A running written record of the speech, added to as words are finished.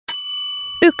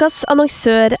Ukas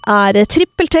annonsør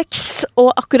TrippelTex, og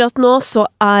akkurat nå så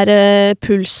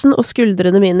pulsen og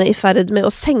skuldrene mine i ferd med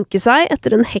å senke seg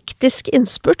etter en hektisk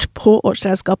innspurt på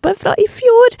årsregnskapet fra i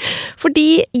fjor.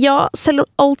 Fordi, ja, selv om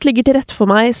alt ligger til rette for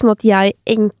meg, sånn at jeg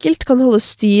enkelt kan holde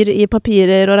styr i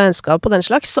papirer og regnskap og den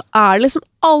slags, så det liksom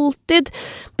alltid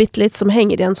bitte litt som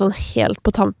henger igjen sånn helt på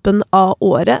tampen av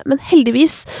året. Men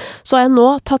heldigvis så har jeg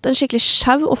nå tatt en skikkelig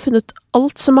sjau og funnet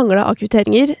alt som manglet av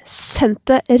kvitteringer, sendt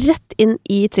det rett inn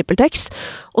i TrippelTex,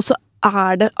 og så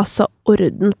det altså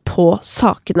orden på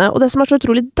sakene. Og det som så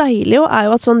utrolig deilig jo,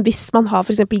 jo at sånn hvis man har for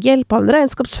eksempel hjelp av en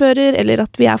regnskapsfører, eller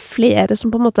at vi flere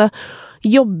som på en måte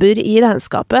jobber i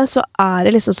regnskapet, så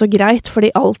det liksom så greit,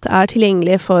 fordi alt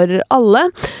tilgjengelig for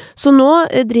alle. Så nå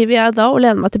driver jeg da og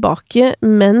lener meg tilbake,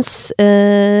 mens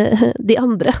de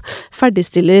andre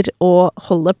ferdigstiller og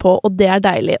holder på, og det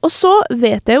deilig. Og så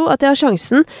vet jeg jo at jeg har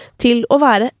sjansen til å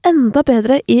være enda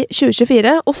bedre i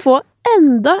 2024, og få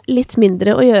enda litt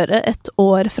mindre å gjøre et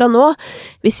år fra nå,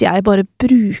 hvis jeg bare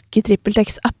bruker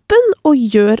TrippelTex-appen og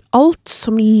gjør alt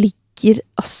som ligger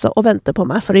altså å vente på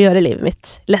meg for å gjøre livet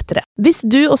mitt lettere. Hvis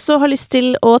du også har lyst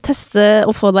til å teste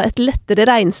og få deg et lettere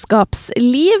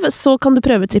regnskapsliv, så kan du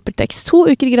prøve TrippelTex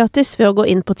 2 uker gratis ved å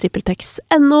gå inn på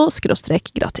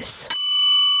trippeltex.no/gratis.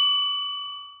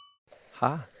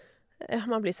 Hæ? Ja,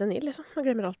 man blir senil, liksom. Man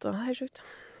glemmer alt, og det helt sjukt.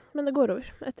 Men det går over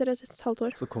etter et halvt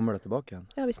år. Så kommer det tilbake igjen?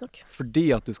 Ja, visst nok.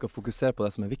 Fordi at du skal fokusere på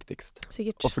det som viktigst.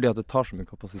 Sikkert. Og fordi at det tar så mye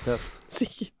kapasitet.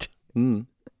 Sikkert.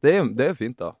 Det er jo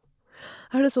fint da.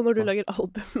 Det sånn når du lager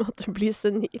album at du blir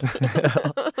senil? Ja.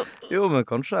 Jo, men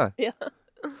kanskje. Ja.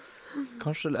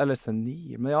 Kanskje, eller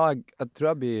senil. Men ja, jeg tror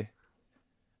jeg blir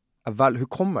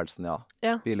hukommelsen, ja.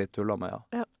 Blir litt tullet med,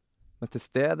 ja. Men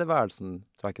tilstedeværelsen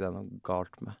tror jeg ikke det noe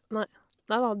galt med. Nei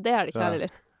da, det det ikke her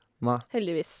heller. Nei.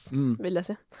 Heldigvis, vil jeg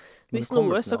si. Hvis Men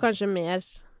noe, så kanskje mer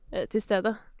til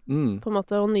stede. På en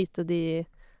måte å nyte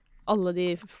alle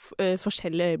de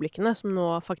forskjellige øyeblikkene, som nå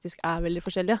faktisk veldig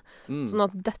forskjellige. Sånn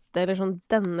at dette, eller sånn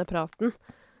denne praten,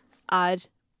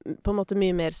 på en måte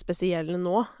mye mer spesiell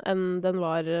nå enn den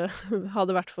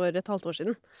hadde vært for et halvt år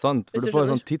siden. Sant, for du får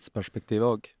et sånn tidsperspektiv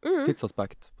også.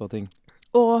 Tidsaspekt på ting.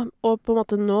 Og på en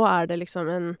måte nå det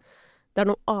liksom det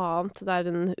noe annet,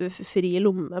 det en fri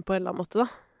lomme på en eller annen måte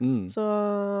da. Så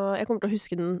jeg kommer til å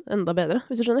huske den enda bedre,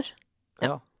 hvis du skjønner.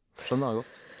 Ja, skjønner jeg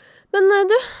godt. Men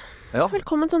du, ja.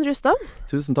 Velkommen Sondre Justad.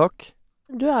 Tusen takk.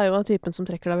 Du jo av typen som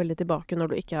trekker deg veldig tilbake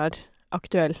når du ikke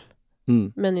aktuell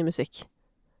med ny musikk.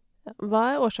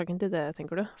 Hva årsaken til det,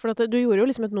 tenker du? For at du gjorde jo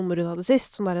liksom et nummer ut av det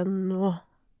sist, sånn nå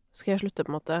skal jeg slutte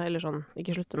på en måte, eller sånn,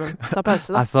 ikke slutte, men ta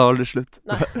pause da. Jeg sa aldri slutt.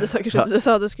 Nei, du sa ikke slutt, du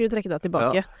sa du skulle trekke deg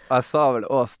tilbake. Ja, jeg sa vel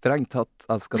strengt tatt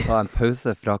at jeg skal ta en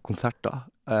pause fra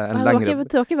konserter. Det var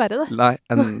ikke verre det. Nei,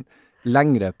 en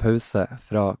lengre pause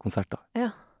fra konserter. Ja.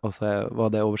 Og så var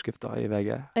det overskrifter i VG,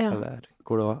 eller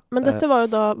hvor det var. Men dette var jo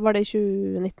da, var det i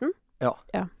 2019? Ja.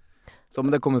 Ja. Så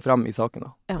men det kommer frem i saken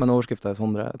da. Ja. Men overskriften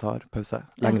Sondre tar pause,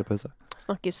 lengre pause.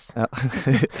 Snakkes. Ja.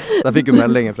 Så jeg fikk jo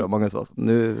meldinger fra mange som var sånn,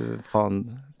 nå faen,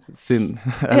 synd.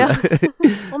 Ja.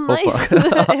 Nei, skal du,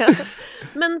 ja.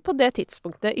 Men på det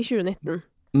tidspunktet, i 2019,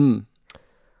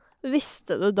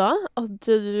 visste du da at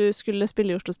du skulle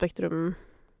spille i Oslo Spektrum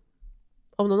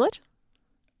om noen år?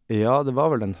 Ja, det var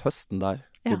vel den høsten der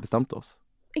vi bestemte oss.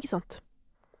 Ikke sant?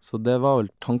 Så det var vel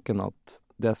tanken at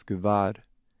det skulle være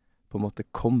på en måte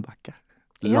comebacket.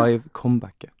 Live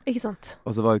comebacket. Ikke sant?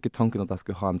 Og så var jo ikke tanken at jeg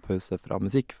skulle ha en pause fra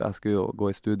musikk, for jeg skulle jo gå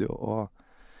i studio og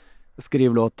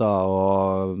skrive låter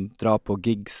og dra på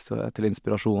gigs til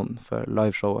inspirasjon for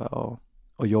liveshowet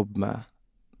og jobbe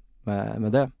med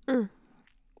det.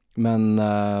 Men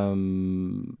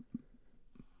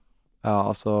ja,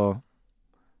 altså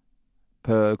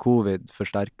covid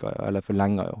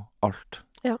forlenget jo alt.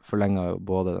 Ja. Forlenget jo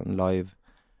både den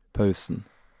live-pausen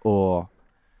og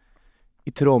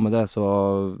i tråd med det så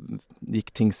gikk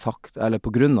ting eller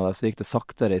på grunn av det så gikk det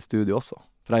saktere i studio også.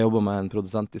 For jeg jobbet med en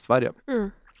produsent i Sverige.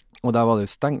 Og der var det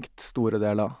jo stengt store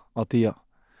deler av tida.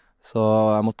 Så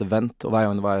jeg måtte vente, og hver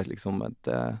gang det var liksom en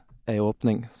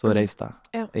åpning, så reiste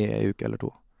jeg i en uke eller to.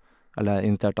 Eller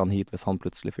inviterte han hit hvis han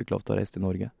plutselig fikk lov til å reise til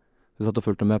Norge. Vi satt og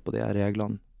fulgte med på de her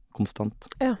reglene konstant.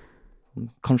 Ja.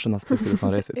 Kanskje neste uke du kan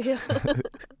reise hit.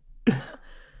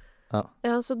 Ja,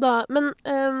 så da, men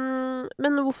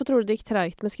hvorfor tror du det gikk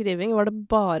tregt med skriving? Var det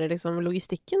bare liksom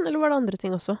logistikken, eller var det andre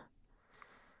ting også?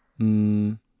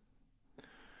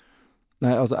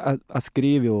 Nei, altså, jeg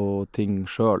skriver jo ting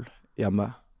selv hjemme,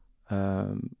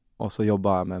 og så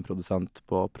jobber jeg med en produsent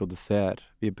på å produsere.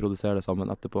 Vi produserer det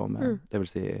sammen etterpå med, det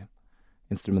vil si,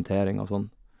 instrumentering og sånn.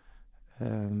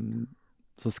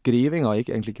 Så skrivinga gikk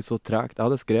egentlig ikke så tregt. Jeg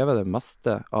hadde skrevet det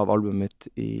meste av albumet mitt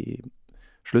i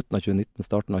slutten av 2019,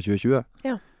 starten av 2020.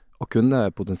 Ja. Og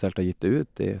kunne potensielt ha gitt det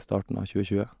ut i starten av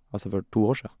 2020, altså for 2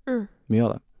 år siden. Mye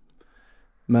av det.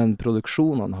 Men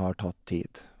produksjonene har tatt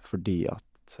tid, fordi at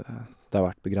det har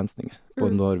vært begrensninger på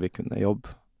når vi kunne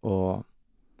jobbe, og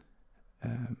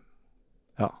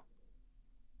ja,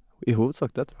 i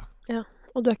hovedsak det, tror jeg. Ja,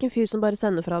 og du er ikke en fyr som bare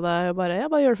sender fra deg og bare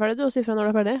gjør det ferdig du, og sier fra når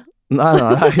du er ferdig?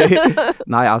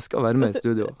 Nei, jeg skal være med i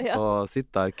studio, Ja. og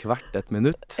sitte der hvert et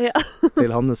minutt Ja.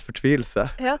 til hans fortvilelse.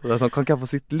 Ja. Det er sånn, kan ikke jeg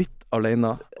få sitte litt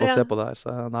alene og Ja. se på det her?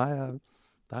 Så nei,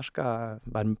 det her skal jeg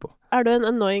være med på. Er du en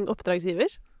annoying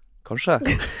oppdragsgiver? Kanskje.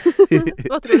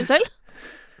 Hva tror du selv?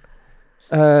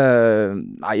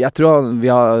 Nei, jeg tror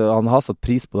han har satt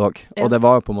pris på det også. Ja. Og det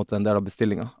var jo på en måte en del av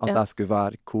bestillingen, at Ja. jeg skulle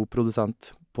være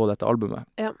koprodusent på dette albumet.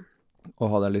 Ja.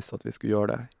 Og hadde lyst til at vi skulle gjøre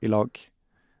det i lag.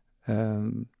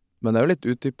 Men det er jo litt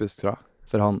utypisk, tror jeg,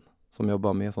 for han som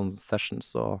jobber mye sånn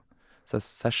sessions og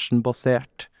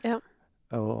session-basert. Ja.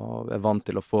 Og er vant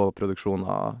til å få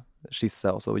produksjoner,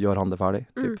 skisse, og så gjør han det ferdig,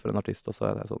 typ for en artist, og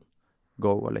så er det sånn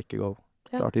go eller ikke go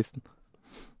fra Ja. artisten.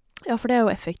 Ja, for det er jo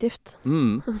effektivt, på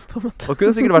en måte. Og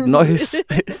kunne sikkert vært nice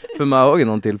for meg også i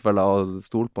noen tilfeller å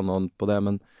stole på noen på det,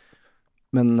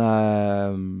 men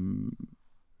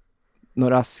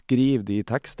når jeg skriver de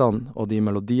tekstene og de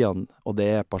melodiene, og det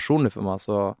er personlig for meg,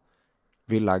 så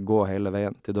vil jeg gå hele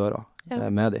veien til døra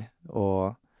med de,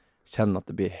 og kjenne at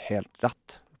det blir helt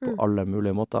rett på alle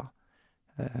mulige måter.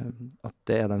 At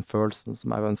det er den følelsen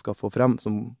som jeg ønsker å få frem,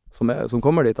 som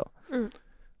kommer dit da.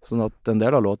 Sånn at en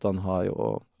del av låtene har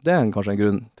jo, det er kanskje en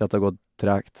grunn til at det har gått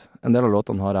tregt. En del av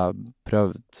låtene har jeg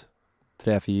prøvd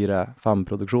 3, 4, 5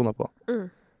 produksjoner på.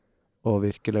 Og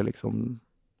virkelig liksom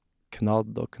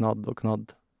knadd og knadd og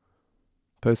knadd.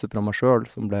 Pause fra meg selv,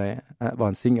 som var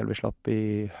en single vi slapp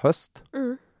i høst.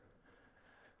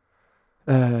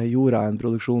 Gjorde jeg en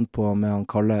produksjon på med han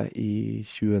Kalle i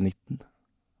 2019.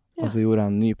 Ja. Og så gjorde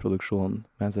jeg en ny produksjon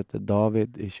med en som heter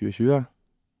David i 2020.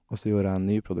 Og så gjorde jeg en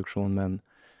ny produksjon med en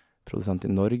produsent i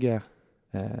Norge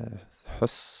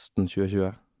høsten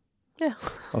 2020. Ja.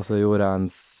 Og så gjorde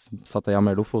jeg satt jeg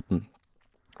hjemme i Lofoten,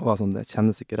 og var sånn, det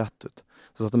kjennes ikke rett ut.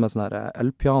 Så satt jeg med sånn her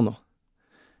elpiano,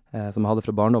 som jeg hadde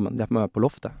fra barndommen, hjemme på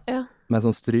loftet, Ja. med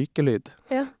sånn strykelyd.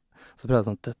 Ja. Så prøvde jeg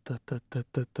sånn,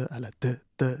 eller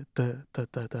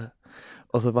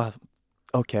og så bare,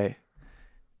 ok,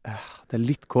 det er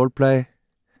litt Coldplay,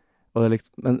 og det er litt,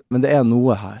 men det er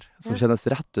noe her som kjennes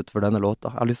rett ut for denne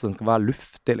låta. Jeg har lyst til at den skal være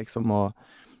luftig, liksom, og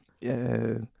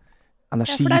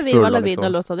energifull. Ja, for det er Viva la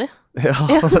Vida-låta di. Ja,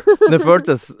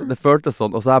 det føltes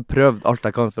sånn, og så har jeg prøvd alt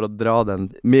jeg kan for å dra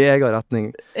den mega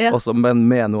retning, også, men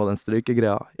med noe av den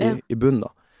strykegreia i bunnen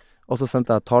da. Og så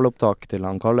sendte jeg taleopptak til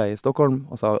han Kalle i Stockholm,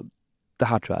 og sa, det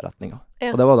her tror jeg er retninga.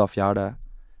 Og det var da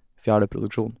fjerde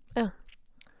produksjon. Ja.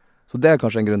 Så det er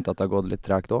kanskje en grunn til at det har gått litt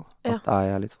tregt også, at Ja.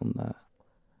 jeg er litt sånn, jeg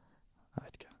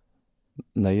vet ikke,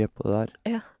 nøye på det der.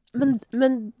 Ja.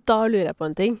 Men da lurer jeg på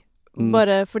en ting.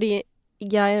 Bare fordi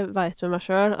jeg vet med meg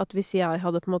selv at hvis jeg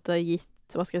hadde på en måte gitt,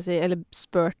 hva skal jeg si, eller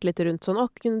spurt litt rundt sånn,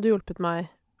 kunne du hjulpet meg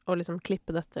å liksom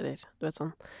klippe dette, eller du vet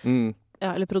sånn.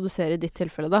 Ja, eller produsere i ditt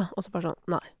tilfelle da, og så bare sånn,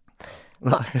 nei.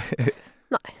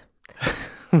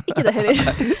 Ikke det heller.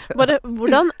 Bare,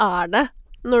 hvordan er det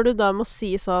når du da må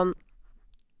si sånn,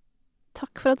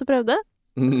 takk for at du prøvde,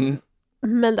 men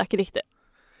det er ikke riktig.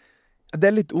 Det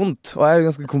er litt ondt, og jeg er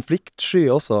ganske konfliktsky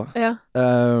også. Ja.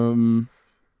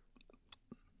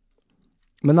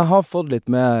 Men jeg har fått litt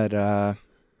mer,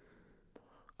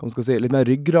 hva skal jeg si, litt mer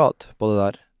ryggrad på det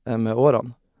der med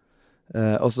årene.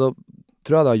 Og så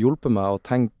tror jeg det har hjulpet meg å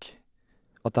tenke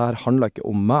at det her handler ikke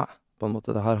om meg, på en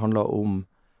måte. Det her handler om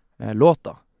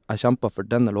låta. Jeg kjemper for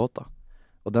denne låta,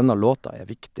 og denne låta er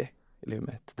viktig i livet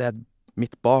mitt. Det er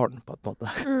mitt barn, på en måte.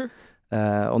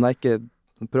 Og når jeg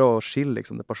ikke prøver å skille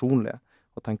liksom, det personlige,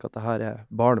 og tenke at det her er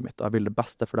barnet mitt, og jeg vil det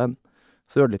beste for den,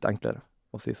 så gjør det litt enklere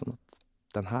å si sånn at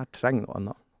den her trenger noe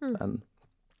annet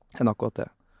enn akkurat det.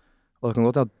 Og det kan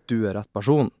godt være at du er rett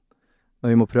person,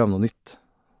 men vi må prøve noe nytt.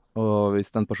 Og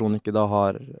hvis den personen ikke da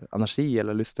har energi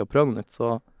eller lyst til å prøve noe nytt, så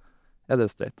er det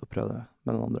jo streit å prøve det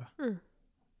med noen andre.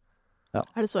 Ja.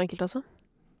 Er det så enkelt, altså?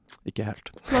 Ikke helt.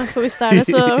 Nei, for hvis det er det,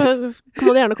 så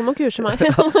må du gjerne komme og kurse meg.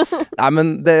 Nei, men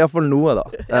det er i hvert fall noe da.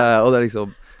 Og det er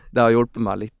liksom, det har hjulpet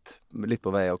meg litt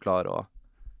på vei å klare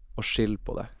å skille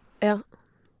på det. Ja.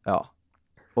 Ja.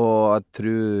 Og jeg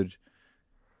tror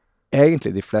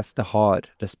egentlig de fleste har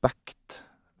respekt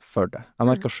for det. Jeg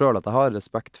merker selv at jeg har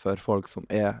respekt for folk som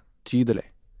er tydelig,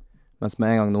 mens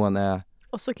med en gang noen er...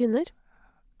 Også kvinner?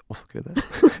 Også kvinner.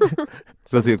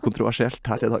 Skal jeg si kontroversielt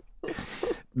her i dag.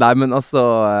 Nei, men altså...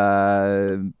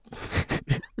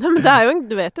 Nei, men det er jo,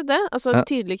 du vet jo det. Altså,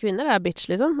 tydelige kvinner er bitch,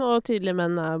 liksom, og tydelige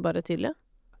menn er bare tydelige.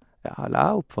 Ja, eller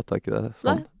jeg oppfatter ikke det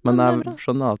sånn. Nei, Men det er jeg bra.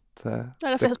 skjønner at Det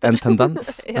er derfor jeg det er en spør.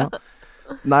 tendens. Ja.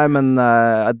 Ja. Nei, men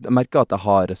jeg merker at jeg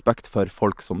har respekt for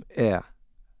folk som er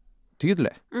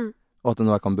tydelige. Mm. Og at det er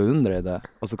noe jeg kan beundre i det.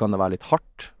 Og så kan det være litt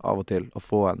hardt av og til å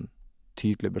få en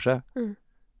tydelig beskjed. Mm.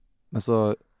 Men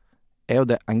så er jo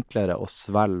det enklere å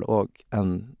svelge òg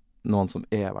enn noen som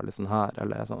er veldig sånn her,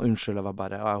 eller sånn 'Unnskyld, jeg var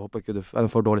bare Jeg håper ikke du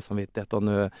får dårlig samvittighet, og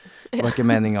nå det var ikke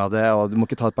meninga det, og du må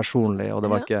ikke ta det personlig, og det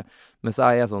var Ja. ikke Mens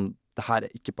jeg er sånn Det her er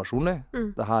ikke personlig.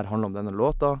 Mm. Det her handler om denne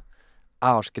låta. Jeg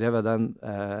har skrevet den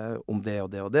om det og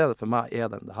det og det. For meg er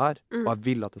den det her, Mm. og jeg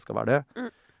vil at det skal være det. Mm.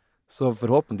 Så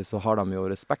forhåpentlig så har de jo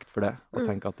respekt for det, og Mm.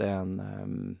 tenker at det er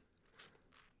en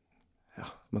ja, hva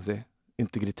skal man si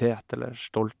integritet eller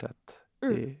stolthet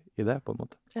i det, på en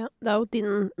måte. Ja, det er jo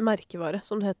din merkevare,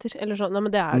 som det heter. Eller sånn, nei,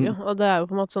 men det er det jo. Og det er jo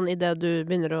på en måte sånn, i det du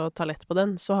begynner å ta lett på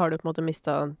den, så har du på en måte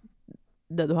mistet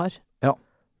det du har. Ja.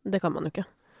 Det kan man jo ikke.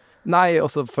 Nei,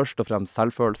 også først og fremst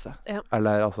selvfølelse. Ja.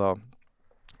 Eller altså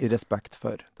i respekt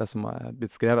for det som er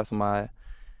blitt skrevet, som er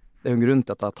Det er jo en grunn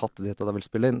til at jeg har tatt det dit at jeg vil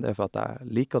spille inn. Det er for at jeg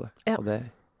liker det. Ja. Og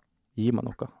det gir meg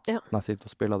noe. Ja. Når jeg sitter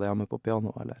og spiller det hjemme på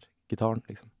piano eller gitaren,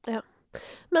 liksom.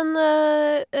 Men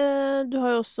du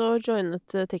har jo også joinet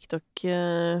TikTok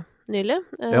nylig.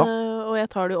 Ja. Og jeg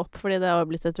tar det jo opp fordi det har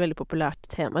blitt et veldig populært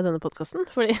tema i denne podcasten.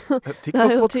 Fordi det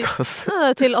er jo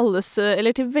TikTok-podkast. til alles,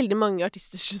 eller til veldig mange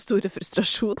artisters store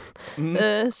frustrasjon.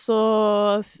 Så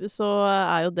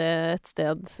er jo det et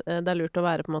sted det er lurt å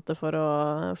være, på en måte,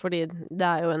 fordi det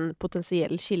er jo en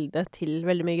potensiell kilde til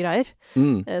veldig mye greier,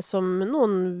 som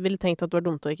noen ville tenkt at det var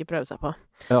dumt å ikke prøve seg på.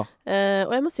 Ja.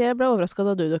 Og jeg må si jeg ble overrasket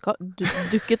da du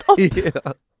dukket opp.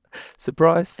 Ja.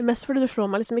 Surprise. Mest fordi du slår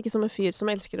meg liksom ikke som en fyr som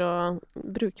elsker å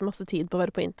bruke masse tid på å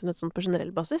være på internett sånn på generell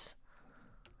basis.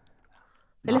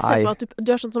 Eller se for meg at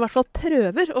du er sånn som i hvert fall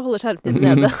prøver å holde skjermtiden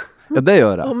nede. Ja, det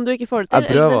gjør jeg. Om du ikke får det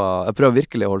til. Jeg prøver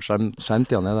virkelig å holde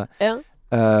skjermtida nede. Ja.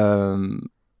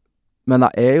 Men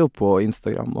jeg er jo på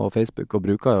Instagram og Facebook og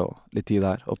bruker jo litt tid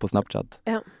der, og på Snapchat.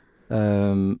 Ja.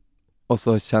 Og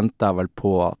så kjente jeg vel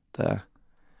på at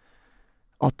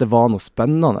det var noe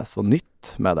spennende og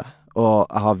nytt med det. Og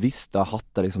jeg har hatt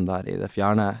det liksom der i det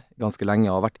fjerne ganske lenge,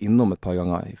 og har vært innom et par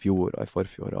ganger i fjor og i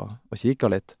forfjor og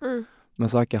kikket litt. Mm. Men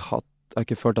så har jeg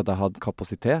ikke følt at jeg hadde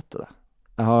kapasitet til det.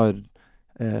 Jeg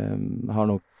har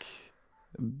nok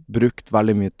brukt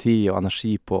veldig mye tid og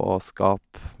energi på å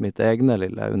skape mitt egne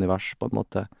lille univers, på en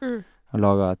måte. Mm. Jeg har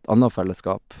laget et annet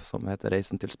fellesskap som heter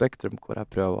Reisen til Spektrum, hvor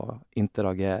jeg prøver å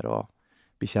interagere og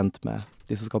bli kjent med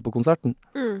de som skal på konserten.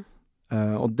 Mm.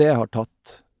 Og det har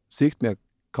tatt sykt mye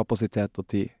kapasitet og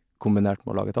tid kombinert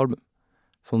med å lage et album.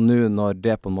 Så nå når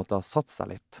det på en måte har satt seg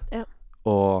litt, Ja.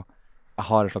 og jeg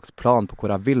har en slags plan på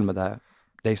hvor jeg vil med det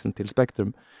Reisen til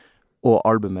Spektrum, og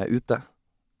albumet er ute,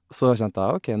 så kjente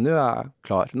jeg, ok, nå er jeg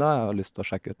klar. Nå har jeg lyst til å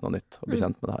sjekke ut noe nytt og bli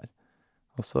kjent med det her.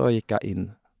 Og så gikk jeg inn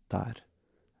der.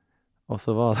 Og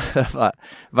så var det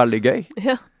veldig gøy.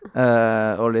 Ja.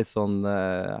 Og litt sånn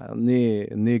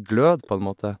ny glød, på en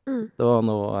måte. Mm. Det var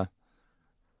noe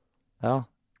ja,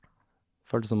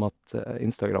 føltes som at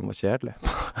Instagram var kjedelig.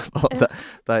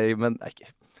 Men ikke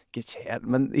kjedelig,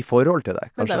 men i forhold til det,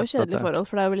 kanskje. Men det er jo kjedelig forhold,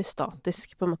 for det er jo veldig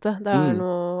statisk, på en måte. Det er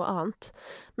noe annet.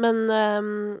 Men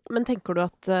tenker du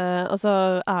at altså,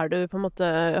 er du på en måte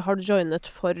har du joinet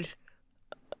for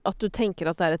at du tenker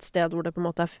at det er et sted hvor det på en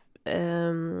måte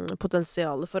er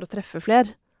potensialet for å treffe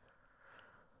flere?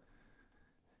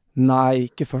 Nei,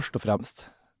 ikke først og fremst.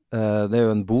 Det er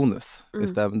jo en bonus.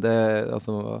 Hvis det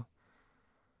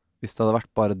hadde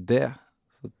vært bare det,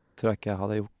 så tror jeg ikke jeg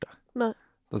hadde gjort det. Nei.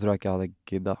 Da tror jeg ikke jeg hadde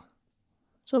giddet.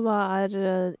 Så hva er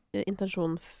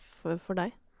intensjonen for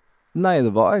deg? Nei,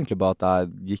 det var egentlig bare at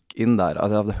jeg gikk inn der.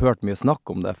 Altså, jeg hadde hørt mye snakk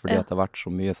om det, fordi Ja. at det har vært så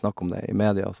mye snakk om det i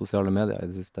media og sosiale medier i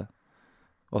det siste.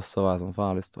 Og så var jeg sånn, faen,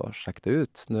 jeg har lyst til å sjekke det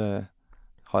ut. Nå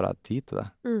har jeg tid til det.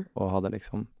 Og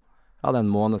hadde en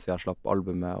måned siden jeg slapp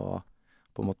albumet, og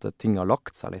på en måte ting har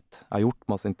lagt seg litt. Jeg har gjort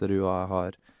masse intervjuer,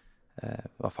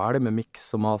 var ferdig med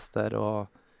mix og master og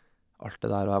alt det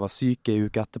der, og jeg var syk en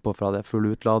uke etterpå fra det full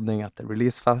utladning etter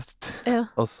releasefest. Ja.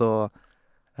 Og så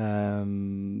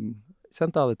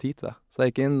kjente jeg hadde tid til det. Så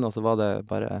jeg gikk inn, og så var det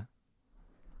bare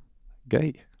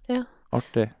gøy. Ja.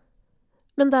 Artig.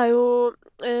 Men det er jo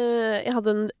jeg hadde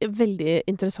en veldig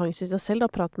interessant, synes jeg selv,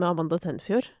 prat med Amanda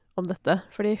Tenfjord om dette.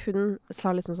 Fordi hun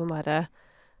sa liksom sånn derre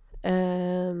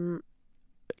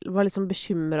var liksom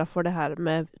bekymret for det her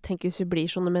med tenk hvis vi blir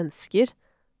sånne mennesker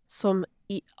som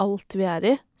i alt vi er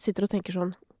i, sitter og tenker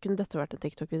sånn, kunne dette vært en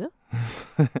TikTok-video?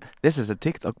 This is a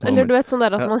TikTok moment. Eller du vet sånn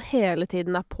der at Ja. man hele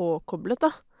tiden er påkoblet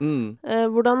da.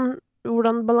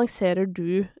 Hvordan balanserer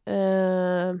du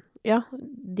ja,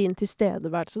 din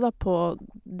tilstedeværelse da på,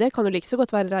 det kan jo like så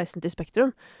godt være reisen til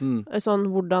Spektrum. Sånn,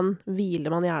 hvordan hviler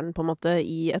man hjernen på en måte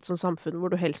i et sånt samfunn hvor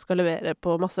du helst skal levere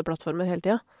på masse plattformer hele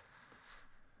tiden?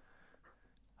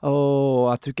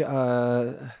 Jeg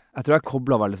tror jeg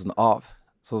kobler veldig sånn av.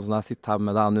 Så når jeg sitter her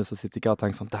med deg nå, så sitter ikke jeg og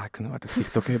tenker sånn, det her kunne vært et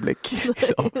TikTok-øyeblikk.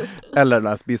 Eller når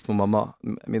jeg spiser med mamma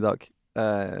middag.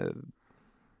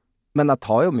 Men jeg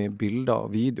tar jo mye bilder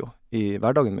og video i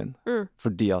hverdagen min,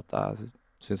 fordi at jeg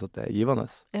synes at det er givende.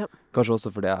 Ja. Kanskje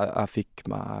også fordi jeg fikk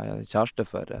meg kjæreste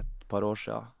for et par år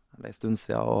siden, eller en stund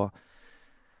siden,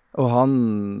 og han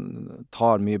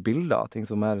tar mye bilder av ting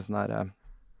som er sånn her,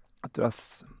 jeg tror jeg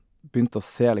begynte å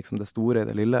se liksom det store i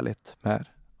det lille litt mer.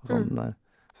 Og sånn, jeg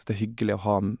synes det er hyggelig å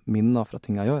ha minner fra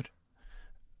ting jeg gjør.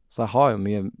 Så jeg har jo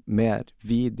mye mer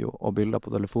video og bilder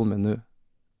på telefonen min nå,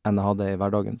 enn jeg hadde i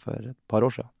hverdagen for et par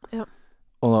år siden. Ja.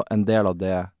 Og en del av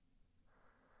det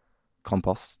kan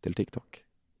passe til TikTok.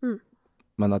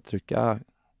 Men jeg tror ikke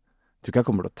jeg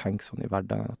kommer til å tenke sånn i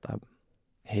hverdagen, at jeg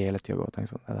hele tiden går og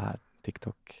tenker sånn, er det her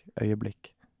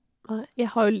TikTok-øyeblikk? Nei, jeg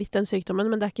har jo litt den sykdommen,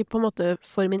 men det er ikke på en måte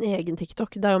for min egen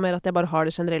TikTok. Det er jo mer at jeg bare har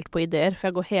det generelt på ideer, for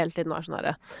jeg går hele tiden og er sånn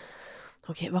her,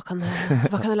 ok, hva kan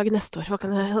jeg lage neste år? Hva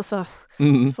kan jeg, altså,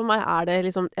 for meg er det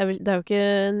liksom, det er jo ikke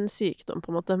en sykdom på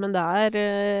en måte, men det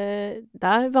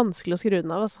er vanskelig å skru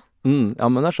den av, altså. Ja,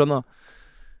 men jeg skjønner.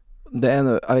 Det er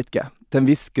noe, jeg vet ikke, til en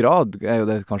viss grad er jo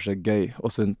det kanskje gøy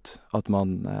og sunt, at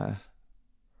man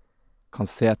kan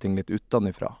se ting litt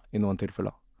utenifra i noen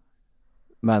tilfeller.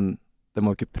 Men det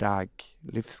må jo ikke prege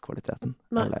livskvaliteten,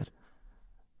 eller.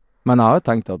 Men jeg har jo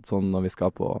tenkt at sånn når vi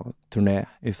skal på turné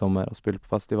i sommer og spille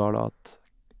på festivaler,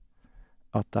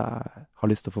 at jeg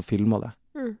har lyst til å få filmet det.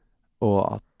 Og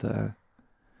at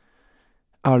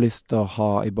jeg har lyst til å ha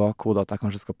i bakhodet at jeg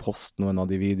kanskje skal poste noen av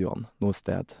de videoene noe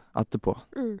sted etterpå.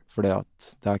 Fordi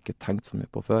at det har jeg ikke tenkt så mye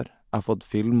på før. Jeg har fått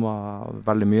filmet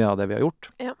veldig mye av det vi har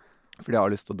gjort. Ja. Fordi jeg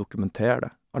har lyst til å dokumentere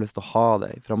det. Jeg har lyst til å ha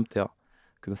det i fremtiden.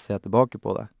 Kunne se tilbake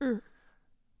på det.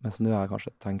 Men så nå har jeg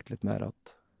kanskje tenkt litt mer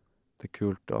at det er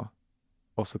kult å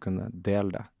også kunne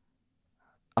dele det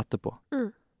etterpå.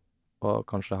 Og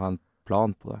kanskje ha en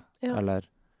plan på det. Ja. Eller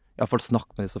i hvert fall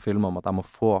snakke med disse filmene om at jeg må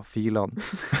få filene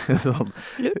sånn,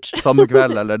 samme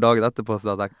kveld eller dagen etterpå,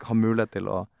 så at jeg har mulighet til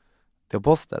å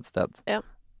poste et sted. Ja.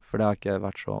 For det har jeg ikke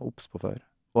vært så obs på før.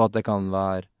 Og at det kan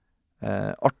være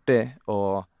artig å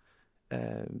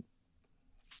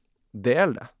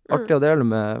dele det. Artig å dele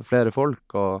med flere folk,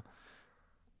 og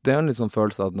det er en litt sånn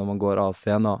følelse at når man går av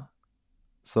scenen,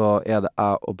 så er det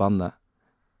jeg og bandet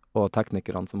og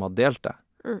teknikerne som har delt det.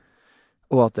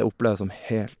 Og at det oppleves som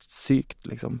helt sykt,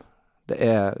 liksom. Det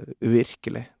er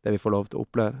uvirkelig, det vi får lov til å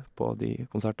oppleve på de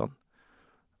konsertene.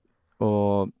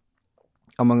 Og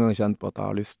jeg har mange ganger kjent på at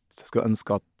jeg skulle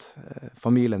ønske at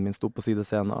familien min stod på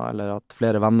sidescenen, eller at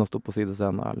flere venner stod på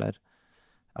sidescenen, eller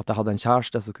at jeg hadde en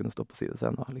kjæreste som kunne stå på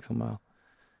sidescenen, liksom.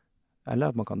 Eller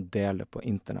at man kan dele det på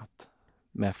internett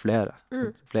med flere.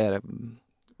 Flere.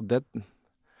 Og det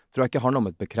tror jeg ikke handler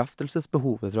om et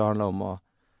bekreftelsesbehov, det tror jeg handler om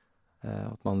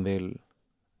at man vil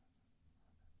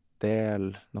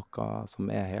dele noe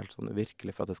som er helt sånn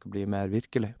uvirkelig, for at det skal bli mer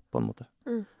virkelig, på en måte.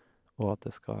 Og at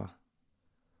det skal,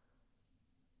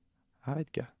 jeg vet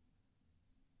ikke.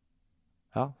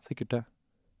 Ja, sikkert det.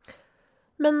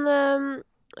 Men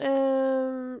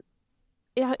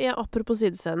apropos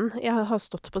sidescenen, jeg har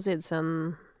stått på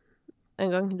sidescenen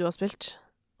en gang du har spilt.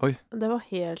 Oi. Det var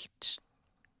helt,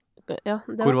 ja,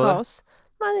 det Hvor var kaos.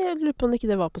 Nei, jeg lurer på om ikke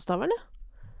det var på Stavern, ja.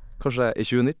 Kanskje i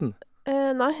 2019?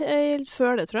 Nei,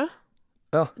 før det, tror jeg.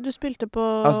 Ja. Du spilte på...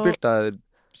 Jeg har spilt der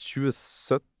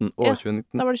 2017 og 2019.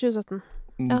 Ja, da var det 2017.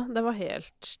 Ja, det var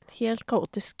helt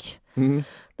kaotisk.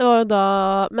 Det var jo da...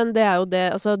 Men det er jo det...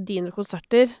 Altså, dine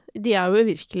konserter, de er jo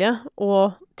uvirkelige,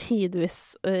 og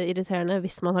tidvis irriterende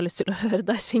hvis man har lyst til å høre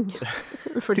deg synge.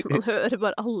 Fordi man hører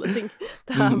bare alle synge.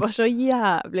 Det er bare så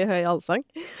jævlig høy allsang.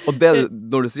 Og det,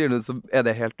 når du sier det, så er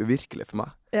det helt uvirkelig for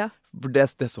meg. Ja. For det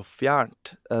er så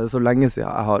fjernt. Så lenge siden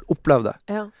jeg har opplevd det.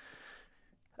 Ja.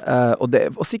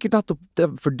 Og sikkert nettopp det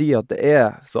fordi at det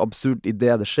er så absurd i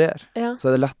det skjer. Ja.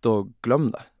 Så er det lett å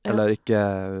glemme det. Ja. Eller ikke...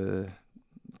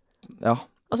 Ja.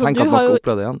 Altså, tenk at man skal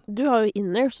oppleve det igjen. Du har jo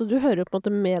inner, så du hører jo på en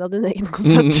måte mer av din egen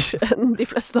konsert enn de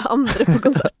fleste andre på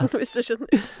konserten, hvis du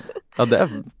skjønner. Ja, det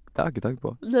har jeg ikke tenkt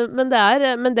på. Men det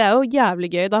er jo jævlig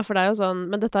gøy, da, for det er jo sånn...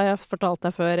 Men dette har jeg fortalt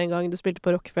deg før en gang. Du spilte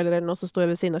på Rockefeller eller noe, så sto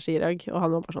jeg ved siden av Chirag, og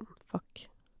han var bare sånn, fuck.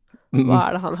 Hva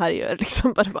er det han her gjør,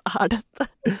 liksom? Bare, hva er dette?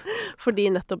 Fordi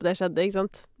nettopp det skjedde, ikke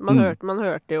sant? Man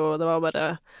hørte jo, det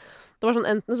var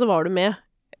sånn, enten så var du med,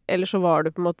 eller så var du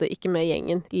på en måte ikke med i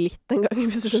gjengen litt en gang,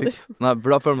 hvis du skjønner. Shit. Nei, for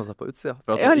da føler man seg på utsida.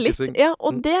 For at Ja, man ikke litt. synger. Ja,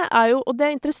 og det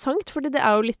er interessant, fordi det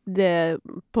er jo litt det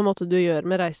på en måte du gjør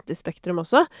med Reisen til Spektrum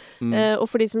også. Og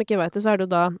for de som ikke vet det, så er det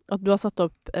jo da at du har satt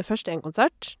opp først en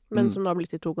konsert, men som da har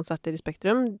blitt til 2 konserter i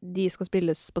Spektrum. De skal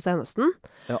spilles på senhøsten.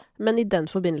 Ja. Men i den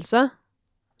forbindelse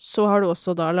så har du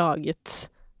også da laget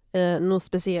noe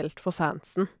spesielt for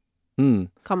fansen,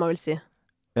 kan man vel si.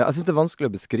 Ja, jeg synes det er vanskelig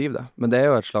å beskrive det, men det er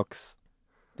jo et slags,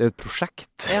 det er jo et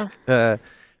prosjekt, Ja.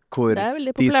 hvor Det er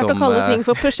veldig de populært å som, kalle ting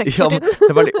for prosjekt ja, for men tiden. det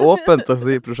er veldig åpent å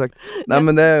si prosjekt. Nei,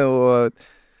 men det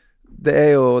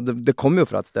kommer jo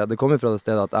fra et sted. Det kommer jo fra det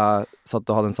stedet at jeg satt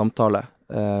og hadde en samtale,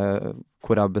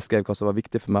 hvor jeg beskrev hva som var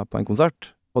viktig for meg på en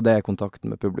konsert, og det er kontakten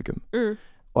med publikum.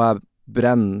 Og jeg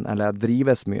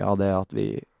drives mye av det at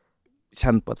vi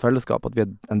kjenner på et fellesskap, at vi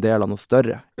er en del av noe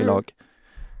større i lag.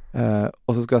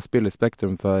 Og så skal jeg spille i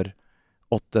Spektrum for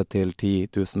 8 til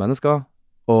 10 000 mennesker,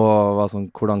 og var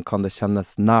sånn, hvordan kan det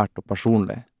kjennes nært og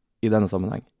personlig i denne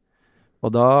sammenheng?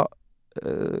 Og da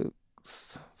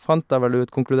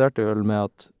konkluderte jeg vel med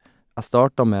at jeg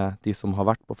startet med de som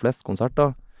har vært på flest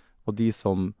konserter, og de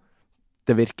som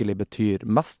det virkelig betyr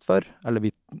mest for, eller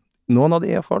noen av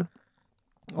de i hvert fall.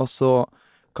 Og så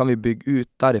kan vi bygge ut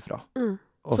derifra.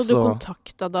 Så du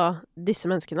kontaktet da disse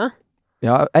menneskene?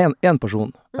 Ja, en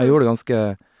person. Jeg gjorde det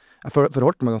ganske... Jeg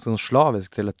forholdt meg ganske sånn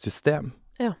slavisk til et system,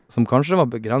 som kanskje var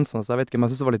begrensende, så jeg vet ikke, men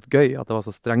jeg synes det var litt gøy at det var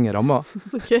så strenge rammer.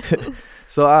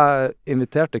 Så jeg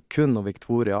inviterte kun og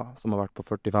Victoria, som har vært på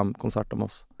 45 konserter med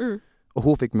oss. Og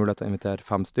hun fikk mulighet til å invitere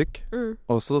 5 stykk,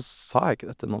 og så sa jeg ikke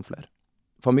det til noen flere.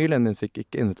 Familien min fikk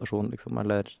ikke invitasjon, liksom,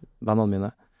 eller vennene mine.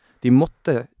 De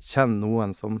måtte kjenne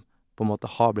noen som på en måte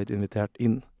har blitt invitert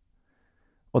inn.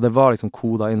 Og det var liksom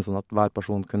koda inn sånn at hver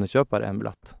person kunne kjøpe bare en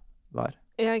billett hver.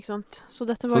 Ja, ikke sant. Så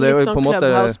dette Så var det er litt jo sånn på en måte-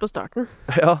 Clubhouse på starten.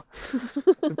 Ja,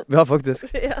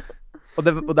 faktisk. Og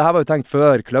det her var jo tenkt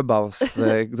før Clubhouse, så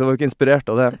jeg var jo ikke inspirert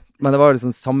av det. Men det var jo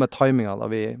liksom samme timinga da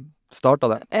vi startet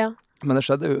det. Ja. Men det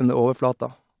skjedde jo under overflata.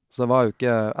 Så det var jo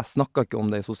ikke, jeg snakket ikke om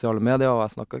det i sosiale medier, og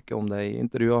jeg snakket ikke om det i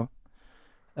intervjuer.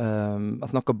 Jeg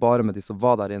snakket bare med de som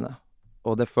var der inne.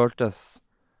 Og det føltes...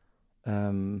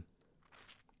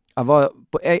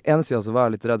 på ene siden så var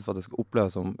jeg litt redd for at det skulle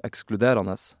oppleves som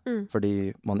ekskluderende, fordi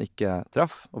man ikke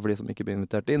treffer, og fordi som ikke blir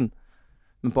invitert inn.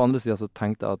 Men på andre siden så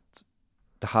tenkte jeg at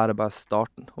det her er bare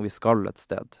starten, og vi skal et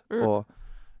sted. Og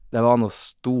det var noe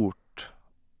stort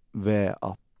ved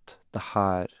at det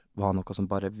her var noe som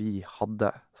bare vi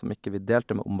hadde, som ikke vi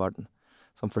delte med omverdenen,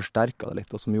 som forsterket det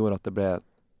litt, og som gjorde at det ble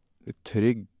en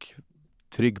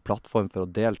trygg plattform for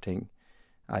å dele ting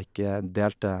jeg ikke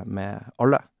delte med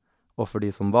alle. Og for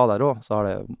de som var der også, så har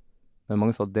det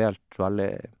mange som har delt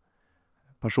veldig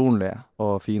personlige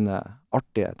og fine,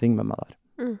 artige ting med meg der.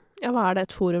 Ja, hva er det,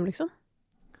 et forum liksom?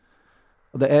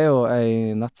 Og det er jo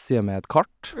en nettside med et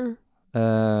kart,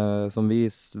 som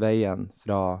viser veien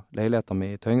fra leiligheten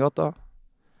min i Tøyengata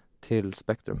til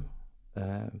Spektrum,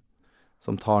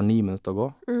 som tar 9 minutter å gå,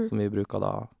 som vi bruker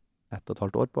da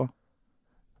 1,5 år på.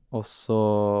 Og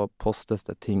så postes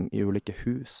det ting i ulike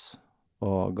hus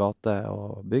og gater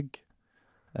og bygg,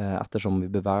 ettersom vi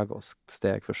beveger oss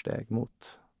steg for steg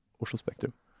mot Oslo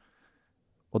Spektrum.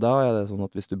 Og da er det sånn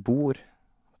at hvis du bor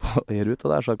i ruta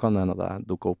der, så kan det hende at jeg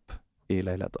dukker opp i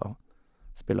leiligheten og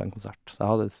spiller en konsert. Så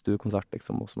jeg hadde stuekonsert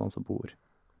liksom hos noen som bor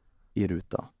i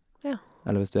ruta. Ja.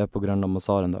 Eller hvis du er på Grønland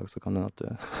Bazaar en dag, så kan det hende at du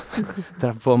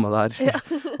treffer på meg der,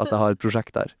 at jeg har et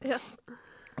prosjekt der. Ja.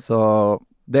 Så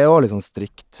det er også litt sånn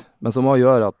strikt, men som også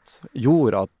gjør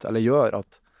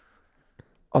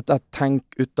at jeg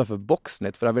tenker utenfor boksen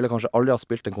litt, for jeg ville kanskje aldri ha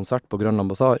spilt en konsert på Grønland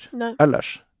Bazaar ellers,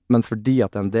 men fordi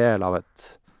at det er en del av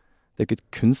det er ikke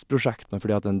et kunstprosjekt, men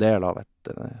fordi at det er en del av et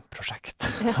prosjekt,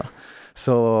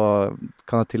 så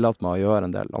kan jeg tillate meg å gjøre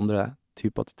en del andre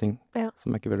typer til ting som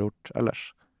jeg ikke ville gjort ellers.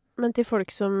 Men til folk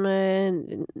som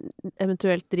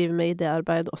eventuelt driver med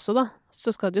idéarbeid også da, så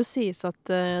skal det jo sies at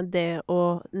det å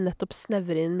nettopp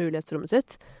snevre inn mulighetsrommet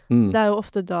sitt, det er jo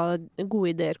ofte da gode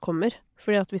ideer kommer.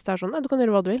 Fordi at hvis det er sånn, du kan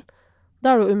gjøre hva du vil, da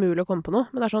er det jo umulig å komme på noe.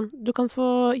 Men det er sånn, du kan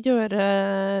få gjøre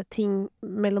ting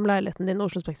mellom leiligheten din og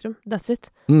Oslo Spektrum. That's it.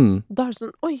 Da er det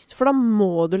sånn, oi, for da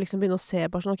må du liksom begynne å se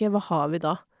bare sånn, ok, hva har vi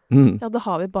da? Ja, da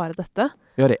har vi bare dette.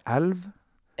 Vi har en elv.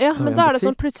 Ja, men da er det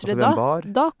sånn plutselig da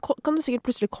kan du sikkert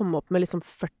plutselig komme opp med liksom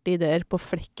 40 ideer på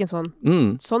flekken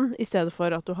sånn, i stedet for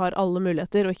at du har alle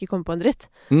muligheter og ikke kommer på en dritt.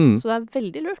 Så det er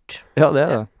veldig lurt. Ja, det er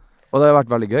det. Og det har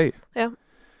vært veldig gøy. Ja.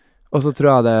 Og så tror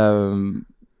jeg det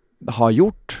har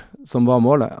gjort, som var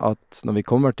målet, at når vi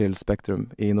kommer til Spektrum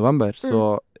i november, så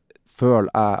føler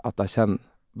jeg at jeg kjenner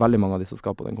veldig mange av de som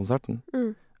skal på den konserten.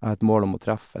 Jeg har et mål om å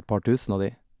treffe et par tusen av de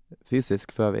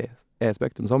fysisk før vi er i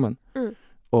Spektrum sammen. Mm.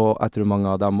 Og jeg tror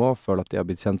mange av dem også føler at de har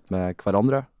blitt kjent med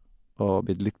hverandre, og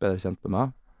blitt litt bedre kjent med meg.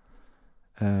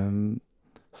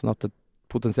 Sånn at det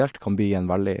potensielt kan bli en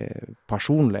veldig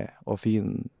personlig og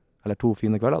fin, eller 2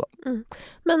 fine kvelder da.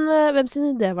 Men hvem sin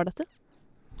idé var dette?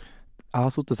 Jeg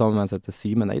har sittet sammen med en som heter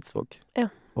Simen Eidsvåg, Ja.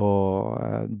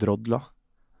 og drodla,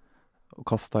 og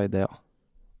kastet ideer.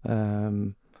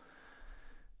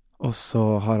 Og så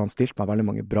har han stilt meg veldig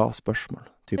mange bra spørsmål.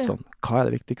 Typ sånn, hva er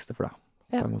det viktigste for deg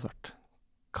på en konsert?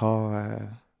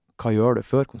 Hva gjør du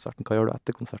før konserten? Hva gjør du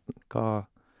etter konserten?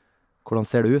 Hvordan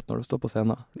ser det ut når du står på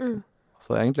scenen? Liksom.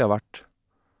 Så egentlig har det vært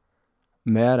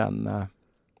mer enn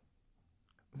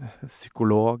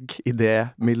psykolog, idé,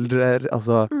 mildrer,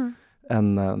 altså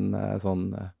en sånn,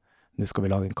 nå skal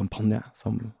vi lage en kampanje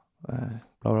som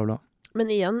bla bla bla. Men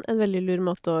igjen, en veldig lur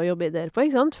måte å jobbe ideer på,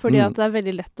 ikke sant? Fordi at det er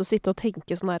veldig lett å sitte og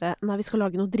tenke sånn der, nei, vi skal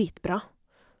lage noe dritbra.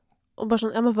 Og bare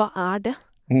sånn, ja, men hva er det?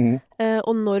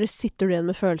 Og når sitter du igjen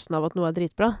med følelsen av at noe er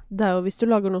dritbra? Det er jo hvis du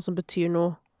lager noe som betyr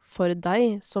noe for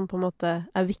deg, som på en måte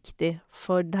er viktig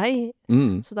for deg.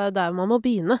 Så det er jo der man må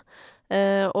begynne.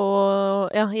 Og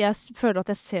ja, jeg føler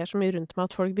at jeg ser så mye rundt meg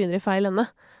at folk begynner i feil ende.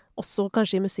 Også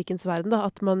kanskje i musikkens verden da,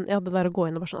 at man, ja, det der å gå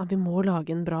inn og bare sånn, vi må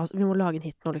lage en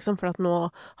hit nå liksom, for at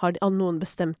nå har noen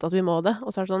bestemt at vi må det.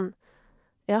 Og så er det sånn,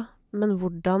 ja, men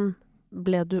hvordan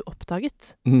ble du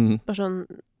oppdaget? Bare sånn,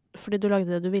 fordi du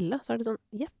lagde det du ville, så er det sånn,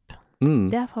 jepp,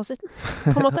 det er fasiten,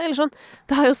 på en måte. Eller sånn,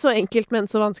 det er jo så enkelt, men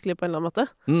så vanskelig på en eller annen måte.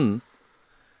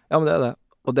 Ja, men det er det.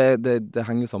 Og det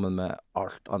henger jo sammen med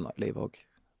alt annet liv også.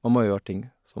 Man må jo gjøre ting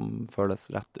som føles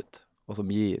rett ut, og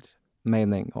som gir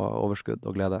mening og overskudd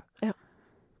og glede. Ja.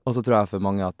 Og så tror jeg for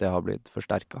mange at det har blitt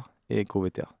forsterket i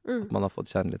covid-tida. At man har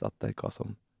fått kjenne litt etter hva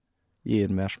som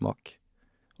gir mer smak,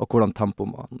 og hvordan tempo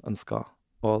man ønsker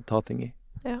å ta ting i.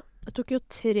 Ja. Det tok jo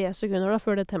 3 sekunder da,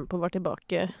 før det tempoet var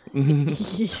tilbake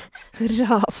i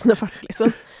rasende fart,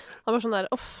 liksom. Det var sånn der,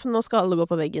 nå skal alle gå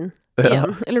på veggen igjen.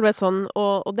 Ja. Eller du vet sånn,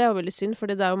 og det er jo veldig synd,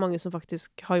 fordi det er jo mange som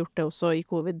faktisk har gjort det også i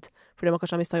covid, fordi man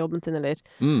kanskje har mistet jobben sin, eller...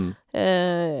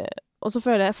 Og så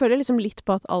føler jeg liksom litt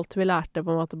på at alt vi lærte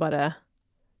på en måte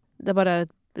det bare er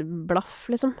et blaff,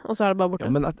 liksom, og så er det bare borte.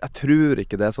 Ja, men jeg tror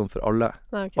ikke det er sånn for alle.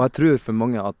 Nei, okay. Og jeg tror for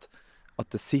mange at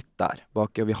det sitter der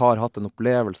bak, og vi har hatt en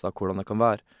opplevelse av hvordan det kan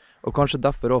være. Og kanskje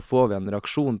derfor også får vi en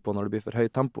reaksjon på når det blir for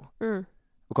høyt tempo.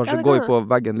 Og kanskje går vi på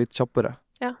veggen litt kjappere.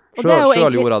 Ja.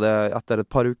 Selv gjorde jeg det etter et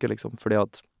par uker, liksom, fordi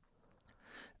at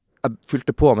jeg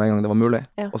fylte på med en gang det var mulig.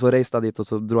 Ja. Og så reiste jeg dit, og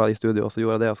så dro jeg i studio, og så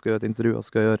gjorde jeg det, og skulle gjøre et intervju,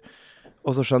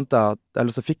 og så skjønte jeg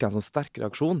eller så fikk jeg en sånn sterk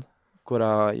reaksjon, hvor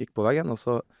jeg gikk på veggen, og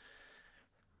så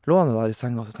lå jeg der i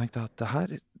senga, og så tenkte jeg at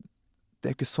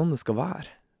det er ikke sånn det skal være.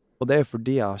 Og det er jo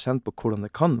fordi jeg har kjent på hvordan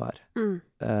det kan være.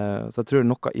 Så jeg tror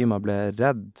noe i meg ble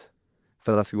redd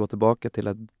for at jeg skulle gå tilbake til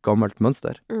et gammelt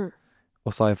mønster,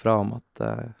 og sa ifra om at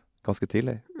ganske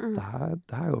tidlig, det her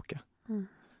går ikke.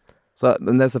 Så,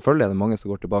 men selvfølgelig er det mange som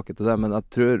går tilbake til det, men jeg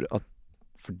tror at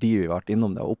fordi vi har vært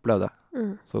innom det og opplevd det,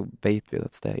 så vet vi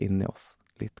et sted inni oss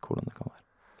litt hvordan det kan være.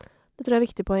 Det tror jeg er et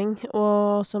viktig poeng,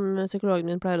 og som psykologen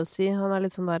min pleier å si, han er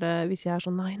litt sånn der, hvis jeg er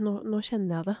sånn, nei, nå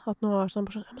kjenner jeg det, at nå er sånn,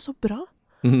 ja, men så bra.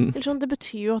 Eller sånn, det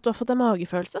betyr jo at du har fått en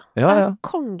magefølelse. Ja, det er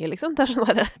konge, liksom. Det er sånn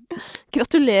der,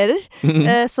 gratulerer.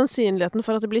 Sannsynligheten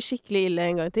for at det blir skikkelig ille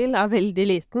en gang til er veldig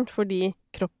liten, fordi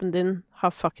kroppen din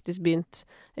har faktisk begynt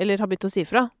å si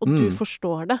fra, og du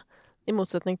forstår det, i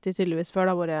motsetning til tydeligvis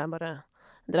før, da, hvor jeg bare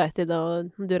dreit i det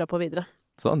og dura på videre.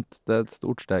 Sant, det er et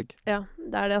stort steg. Ja,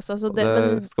 det er det, altså. Så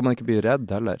men skal man ikke bli redd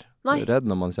heller. Nei. Redd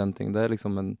når man kjenner ting. Det er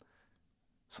liksom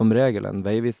som regel en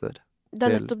veiviser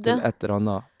til et eller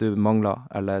annet du mangler,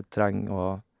 eller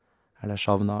trenger, eller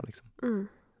savner, liksom.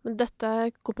 Men dette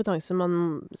er kompetanse man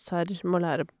må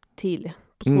lære tidlig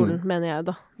på skolen, mener jeg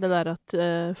da. Det der at,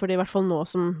 fordi i hvert fall nå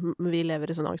som vi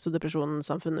lever i sånn angst- og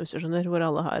depresjonssamfunn, hvis du skjønner, hvor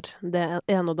alle har det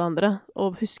ene og det andre,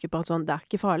 og huske på at sånn, det er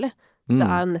ikke farlig. Det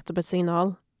er jo nettopp et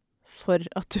signal for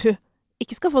at du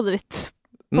ikke skal få det dritt,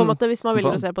 på en måte, hvis man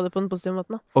velger å se på det på den positive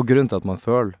måten. Da. Og grunnen til at man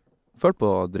føler på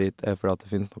drit, er fordi at det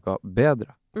finnes noe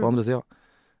bedre på andre siden,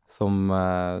 som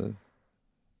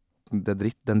den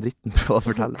dritten prøver å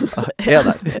fortelle er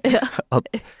der. At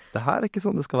det her er ikke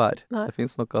sånn det skal være. Nei. Det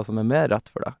finnes noe som er mer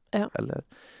rett for deg, eller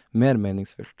mer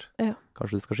meningsfylt. Ja.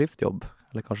 Kanskje du skal skifte jobb,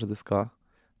 eller kanskje du skal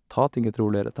ta ting i et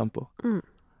roligere tempo.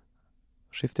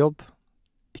 Skifte jobb.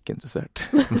 Ikke interessert.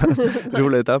 Men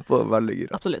rolig tempo, veldig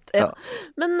gira. Absolutt, ja.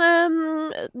 Men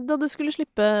da du skulle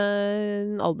slippe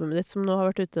albumet ditt, som nå har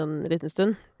vært ute en liten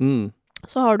stund,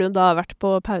 så har du da vært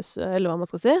på pause, eller hva man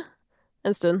skal si,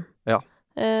 en stund. Ja.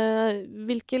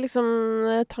 Hvilke liksom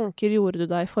tanker gjorde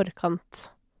du deg i forkant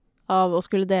av å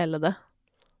skulle dele det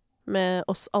med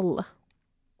oss alle?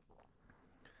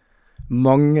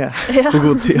 Mange. Ja. Hvor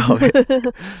god tid har vi?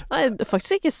 Nei, det er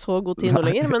faktisk ikke så god tid nå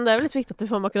lenger, men det er jo litt viktig at vi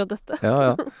får med akkurat dette.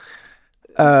 Ja.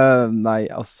 Nei,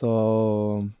 altså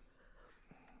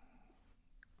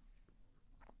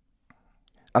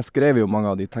Jeg skrev jo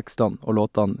mange av de tekstene og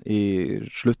låtene i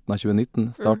slutten av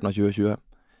 2019, starten av 2020,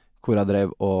 hvor jeg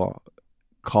drev og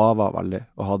kava veldig,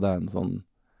 og hadde en sånn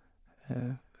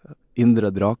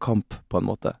indre dragkamp, på en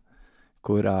måte,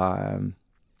 hvor jeg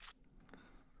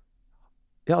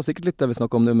ja, sikkert litt det vi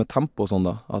snakket om nå med tempo og sånn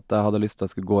da, at jeg hadde lyst til at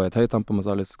jeg skulle gå i et høyt tempo, men så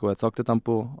hadde jeg lyst til å gå i et sakte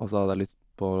tempo, og så hadde jeg lyst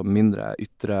på mindre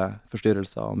ytre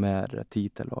forstyrrelser og mer tid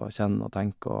til å kjenne og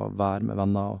tenke og være med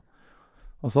venner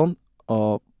og sånn,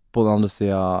 og på den andre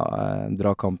siden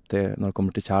dragkamp til når det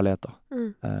kommer til kjærlighet da,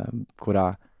 hvor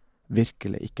jeg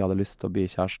virkelig ikke hadde lyst til å bli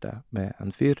kjæreste med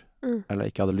en fyr, eller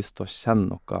ikke hadde lyst til å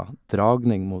kjenne noe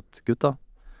dragning mot gutta,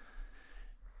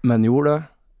 men gjorde det,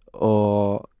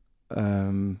 og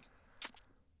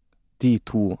de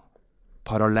to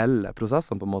parallelle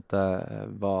prosessene på en måte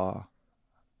var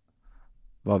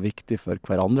viktige for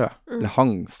hverandre, eller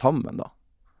hang sammen da.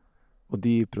 Og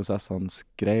de prosessene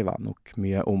skrev jeg nok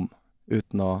mye om,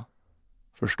 uten å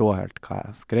forstå helt hva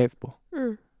jeg skrev på.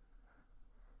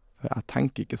 For jeg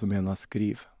tenker ikke så mye når jeg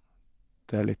skriver.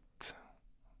 Det er litt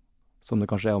som det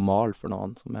kanskje er å male for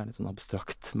noen, som er litt sånn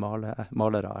abstrakt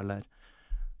malere, eller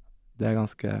det er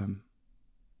ganske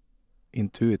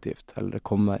intuitivt, eller det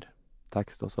kommer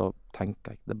tekst, og så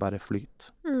tenker jeg ikke, det bare flyter.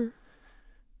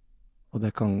 Og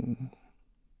det kan,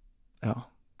 ja,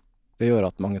 det gjør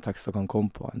at mange tekster kan komme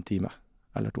på en time,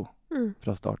 eller to,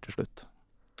 fra start til slutt.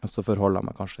 Og så forholder jeg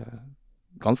meg kanskje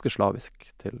ganske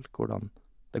slavisk til hvordan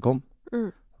det kom.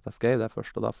 At jeg skrev det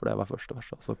først, og da for det var første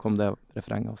verset, og så kom det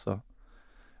refrenget,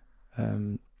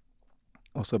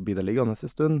 og så blir det liggende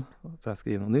en stund, for jeg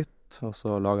skriver noe nytt, og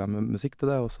så lager jeg musikk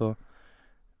til det, og så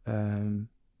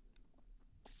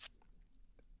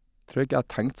tror ikke jeg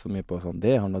har tenkt så mye på sånn,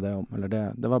 det handler det om, eller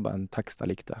det var bare en tekst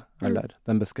jeg likte, eller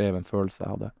den beskrev en følelse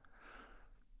jeg hadde.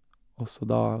 Og så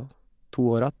da, 2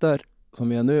 år etter, som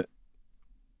vi er nå,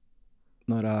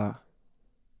 når jeg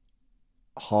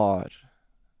har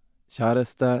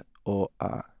kjæreste, og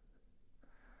jeg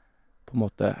på en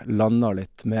måte lander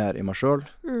litt mer i meg selv,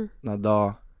 når jeg da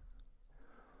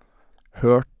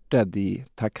hørte de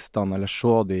tekstene, eller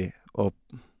så de, og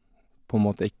på en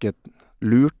måte ikke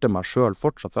lurte meg selv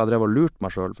fortsatt, for jeg drev og lurte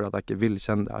meg selv, for at jeg ikke vil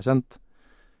kjenne det jeg har kjent.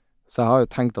 Så jeg har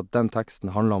jo tenkt at den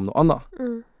teksten handler om noe annet.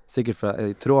 Sikkert for jeg er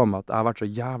i tråd med at jeg har vært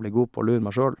så jævlig god på å lure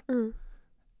meg selv.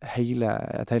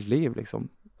 Et helt liv, liksom.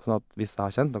 Sånn at hvis jeg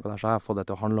har kjent noe der, så har jeg fått det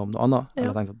til å handle om noe annet. Eller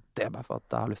jeg tenkt at det er bare for at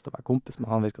jeg har lyst til å være kompis,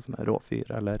 men han virker som en rå fyr,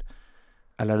 eller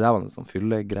det var noen sånn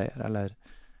fyllegreier, eller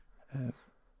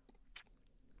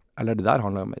det der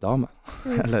handler jo om en dame.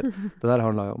 Eller det der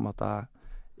handler jo om at jeg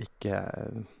ikke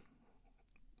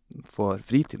får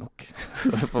fritid nok.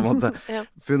 Så på en måte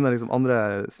funnet liksom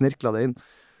andre snirkler det inn.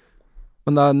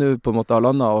 Men da jeg nå på en måte har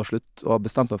landet og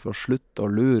bestemt meg for å slutte å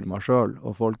lure meg selv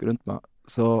og folk rundt meg,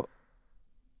 så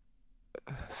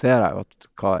ser jeg jo at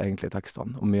hva egentlig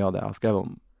tekstene og mye av det jeg har skrevet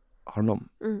om handler om,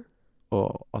 og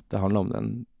at det handler om den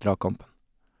dragkampen.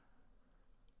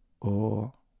 Og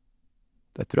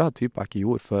det tror jeg type jeg ikke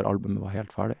gjorde før albumet var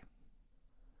helt ferdig.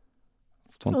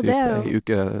 Sånn type i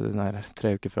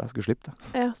 3 uker før jeg skulle slippe det.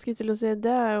 Ja, skulle til å si,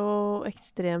 det er jo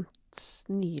ekstremt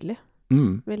nylig,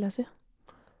 vil jeg si.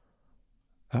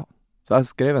 Ja, så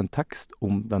jeg skrev en tekst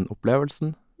om den opplevelsen,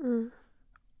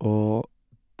 og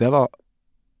det var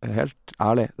helt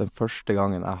ærlig den første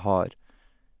gangen jeg har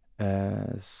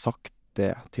sagt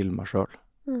det til meg selv,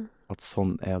 at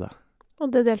sånn er det. Og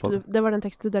det var den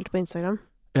teksten du delte på Instagram?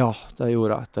 Ja, det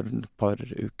gjorde jeg etter et par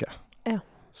uker. Ja.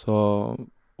 Så,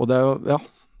 og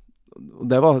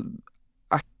det var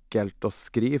ekkelt å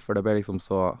skrive, for det ble liksom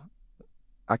så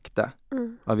ekte.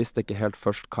 Jeg visste ikke helt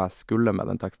først hva jeg skulle med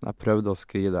den teksten. Jeg prøvde å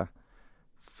skrive det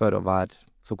for å være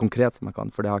så konkret som jeg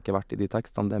kan, for det har ikke vært i de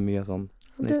tekstene. Det er mye sånn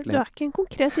snirkling. Du er ikke en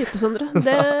konkret type, Sondre.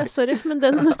 Sorry, men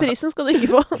den prisen skal du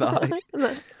ikke få.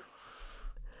 Nei.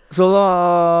 Så da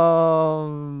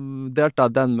delte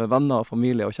jeg den med venner,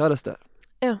 familie og kjæreste.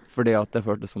 Ja. Fordi at det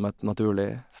føltes som et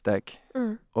naturlig steg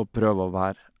å prøve å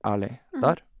være ærlig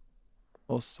der.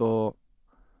 Og så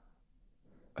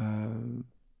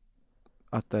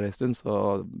etter en stund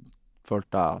så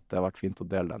følte jeg at det hadde vært fint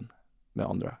å dele den med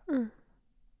andre.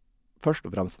 Først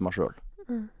og fremst for meg selv.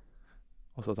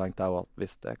 Og så tenkte jeg jo at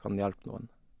hvis det kan hjelpe noen,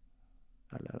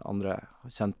 eller andre har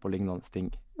kjent på lignende ting,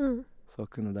 så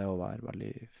kunne det jo være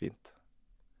veldig fint.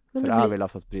 For jeg ville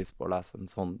ha satt pris på å lese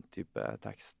en sånn type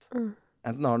tekst.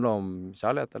 Enten det handler om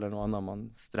kjærlighet eller noe annet man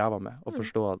strever med, og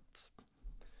forstå at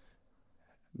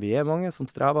vi er mange som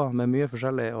strever med mye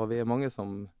forskjellig, og vi er mange som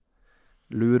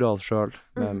lurer oss selv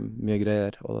med mye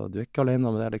greier, og du er ikke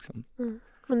alene med det, liksom.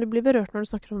 Men du blir berørt når du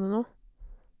snakker om det nå?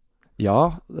 Ja,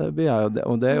 det blir jeg jo,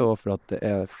 og det er jo for at det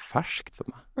er ferskt for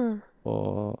meg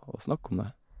å snakke om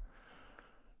det.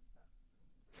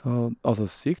 Så, altså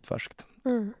sykt ferskt.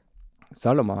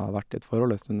 Selv om jeg har vært i et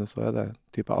forhold en stund, så er det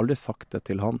typ, jeg har aldri sagt det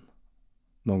til han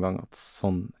noen gang at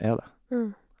sånn er det.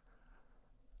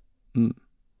 Men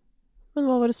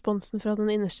hva var responsen fra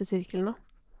den innerste sirkelen da?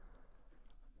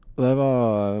 Og det var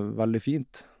veldig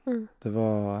fint. Det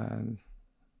var jeg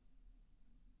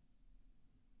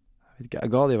vet ikke,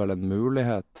 jeg ga de vel en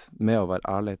mulighet med å være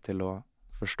ærlig til å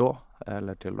forstå,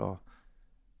 eller til å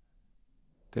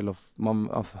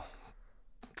altså,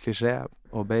 klisjé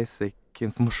og basic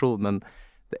informasjon, men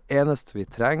det eneste vi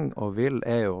trenger og vil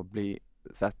er jo å bli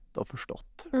sett og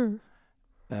forstått.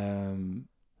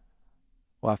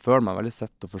 Og jeg føler meg veldig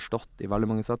sett og forstått i veldig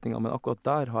mange setninger, men akkurat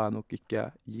der har jeg nok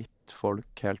ikke gitt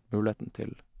folk helt muligheten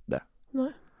til det. Nei.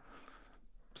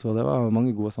 Så det var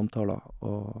mange gode samtaler,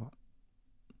 og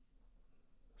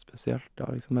spesielt ja,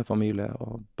 liksom med familie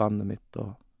og bandet mitt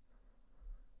og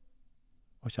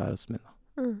kjæresten min.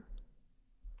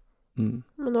 Men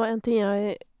det var en ting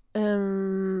jeg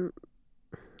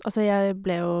altså jeg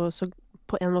ble jo så,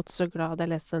 på en måte så glad da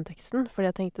jeg leste den teksten, fordi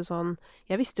jeg tenkte sånn,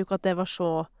 jeg visste jo ikke at det var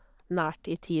så nært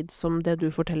i tid som det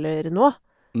du forteller nå.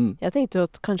 Jeg tenkte jo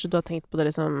at kanskje du har tenkt på det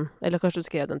liksom, eller kanskje du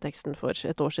skrev den teksten for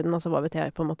et år siden, altså hva vet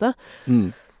jeg på en måte.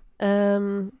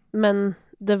 Men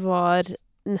det var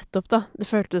nettopp da, det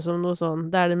føltes som noe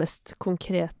sånn, det er det mest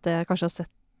konkrete jeg kanskje har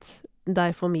sett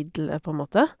deg formidle på en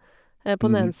måte, på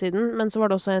den ene siden, men så var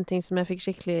det også en ting som jeg fikk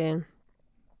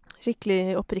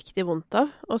skikkelig oppriktig vondt av,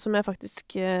 og som jeg faktisk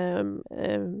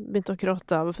begynte å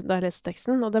gråte av da jeg leste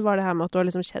teksten, og det var det her med at du har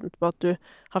liksom kjent på at du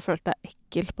har følt deg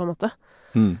ekkel på en måte,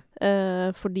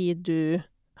 fordi du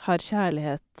har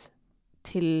kjærlighet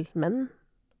til menn,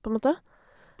 på en måte.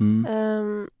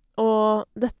 Og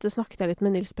dette snakket jeg litt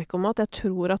med Nils Beck om, at jeg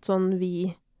tror at sånn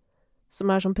vi som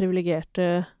er sånn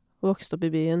privilegerte, vokst opp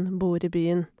i byen, bor i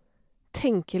byen,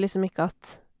 tenker liksom ikke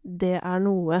at det er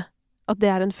noe, at det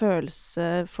er en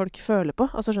følelse folk føler på,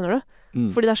 altså skjønner du?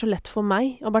 Fordi det er så lett for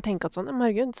meg å bare tenke at sånn, men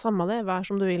herregud, samme det, vær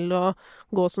som du vil og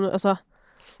gå som du, altså,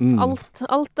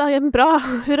 alt er bra,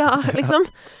 hurra, liksom.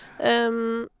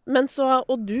 Men så,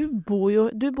 og du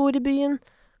bor i byen,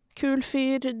 kul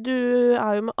fyr, du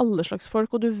er jo med alle slags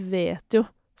folk, og du vet jo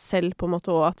selv på en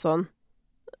måte også at sånn,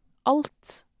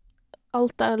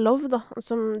 alt er lov da,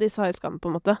 som de sa i Skam på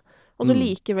en måte. Og så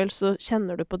likevel så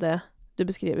kjenner du på det du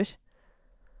beskriver.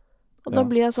 Og da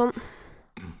blir jeg sånn,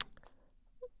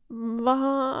 hva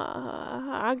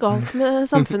er galt med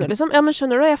samfunnet, liksom? Ja, men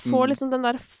skjønner du, jeg får liksom den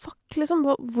der, fuck, liksom,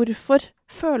 hvorfor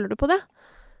føler du på det?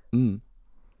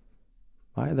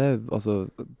 Nei, det er altså,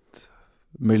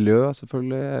 miljø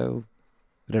selvfølgelig er jo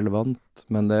relevant,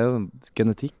 men det er jo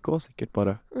genetikk også sikkert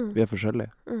bare. Vi er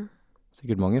forskjellige.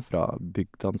 Sikkert mange fra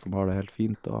bygdene som har det helt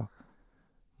fint, og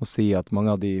må si at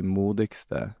mange av de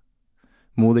modigste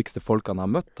folkene jeg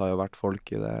har møtt, har jo vært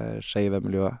folk i det skeive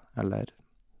miljøet, eller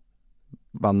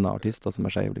venner, artister som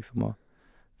er skeive, liksom, og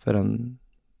for en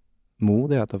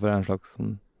modighet, og for en slags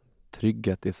sånn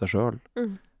trygghet i seg selv,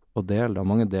 og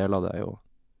mange deler det jo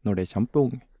når de er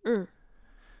kjempeung.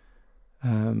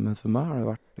 Men for meg har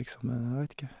det vært liksom, jeg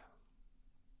vet ikke,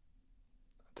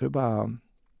 jeg tror bare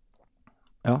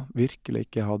virkelig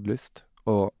ikke hadde lyst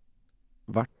og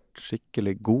vært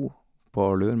skikkelig god på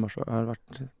å lure meg selv. Jeg har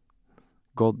vært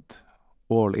gått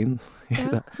all in i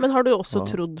det. Men har du også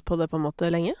trodd på det på en måte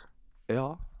lenge?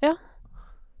 Ja. Ja,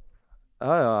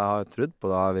 jeg har trodd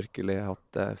på det. Jeg har virkelig hatt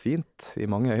det fint i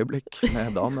mange øyeblikk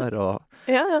med damer, og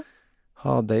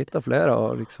har datet flere,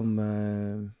 og liksom,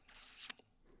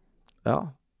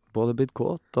 både blitt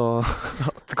kåt og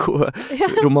hatt gode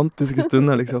romantiske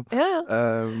stunder, liksom.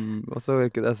 Og så er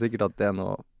ikke det sikkert at det er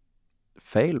noe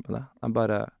feil med det. Jeg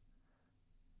bare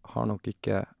har nok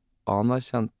ikke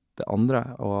anerkjent det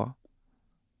andre, og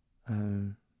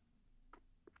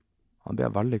han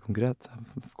blir veldig konkret.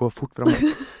 Går fort frem.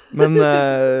 Men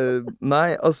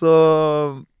nei, altså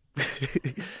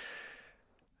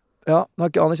jeg har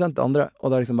ikke anerkjent det andre, og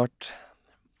det har liksom vært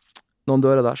noen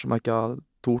dører der som jeg ikke har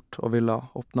tort og ville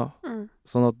åpne.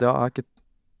 Sånn at jeg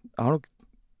har nok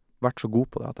vært så god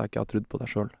på det at jeg ikke har trodd på det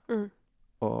selv.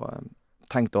 Og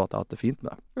tenkt også at jeg har hatt det fint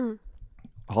med det.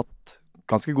 Hatt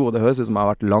ganske god, det høres ut som jeg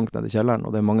har vært langt ned i kjelleren,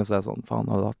 og det er mange som er sånn, faen,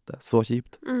 har du hatt det så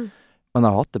kjipt? Men jeg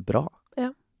har hatt det bra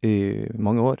i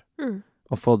mange år.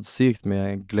 Og fått sykt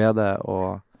mye glede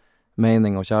og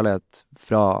mening og kjærlighet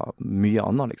fra mye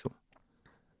annet, liksom.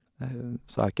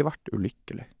 Så jeg har ikke vært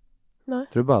ulykkelig. Jeg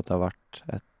tror bare at det har vært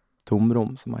et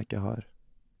tomrom som jeg ikke har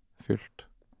fylt.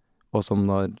 Og som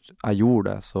når jeg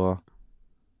gjorde det, så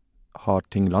har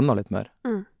ting landet litt mer.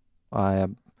 Og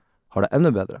jeg har det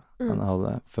enda bedre enn jeg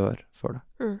hadde før det.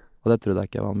 Og det trodde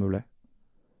jeg ikke var mulig.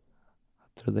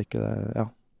 Jeg trodde ikke det, ja.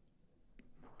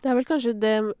 Det vel kanskje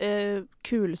det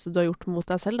kuleste du har gjort mot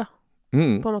deg selv, da.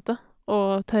 På en måte. Å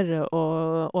tørre å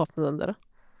åpne den døra.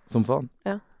 Som faen.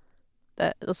 Ja.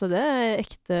 Det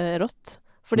ekte rått.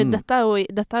 Fordi dette er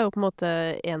jo på en måte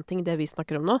en ting det vi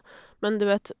snakker om nå. Men du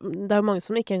vet, det er jo mange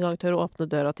som ikke engang tør å åpne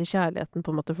døra til kjærligheten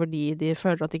på en måte fordi de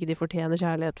føler at ikke de fortjener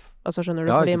kjærlighet. Altså skjønner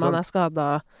du? Ja, fordi ikke man sant? er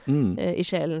skadet i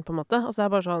sjelen på en måte. Altså det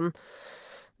er bare sånn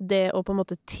det å på en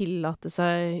måte tillate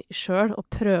seg selv og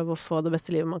prøve å få det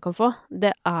beste livet man kan få,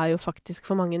 det er jo faktisk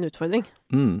for mange en utfordring.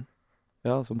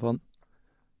 Ja, som faen.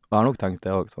 Og jeg har nok tenkt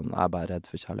det også, sånn, jeg er bare redd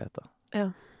for kjærligheten. Ja.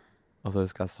 Altså,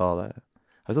 husker jeg sa det,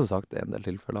 jeg har liksom sagt det i en del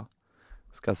tilfeller.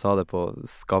 Husker jeg sa det på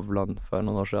Skavlan for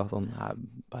noen år siden, sånn, jeg er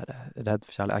bare redd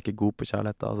for kjærlighet, jeg er ikke god på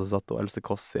kjærlighet. Og så satt hun Else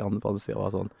Kåss på andre siden og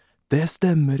var sånn, det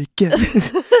stemmer ikke!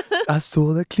 Jeg så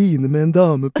deg kline med en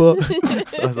dame på...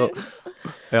 Altså,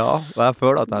 ja, og jeg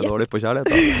føler at jeg er dårlig på kjærlighet.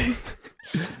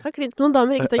 Jeg har klint med noen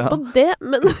damer, ikke tenk på det,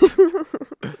 men...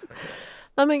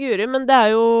 Nei, men Guri, men det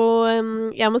er jo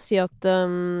jeg må si at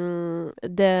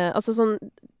det, altså sånn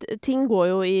ting går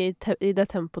jo i det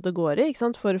tempoet det går i, ikke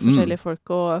sant, for forskjellige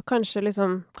folk, og kanskje det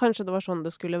var sånn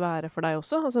det skulle være for deg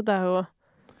også, altså det er jo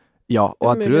ja,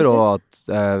 og jeg tror også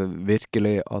at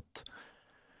virkelig at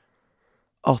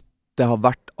det har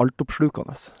vært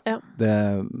altoppslukende. Ja. Det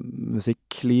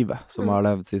musikklivet som jeg har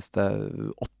levd de siste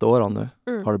 8 årene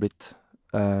nå, har det blitt.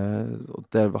 Og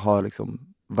det har liksom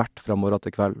vært fra morgen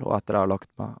til kveld, og etter jeg har lagt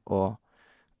meg, og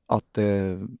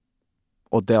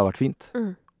det har vært fint.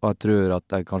 Og jeg tror at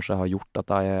det kanskje har gjort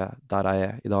at jeg er der jeg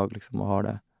er i dag, liksom, og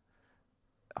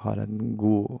har en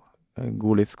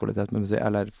god livskvalitet med musikk,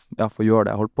 eller ja, for å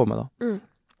gjøre det jeg holdt på med da.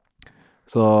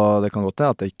 Så det kan godt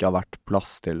til at det ikke har vært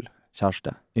plass til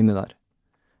kjæreste inni der.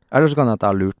 Eller så kan det at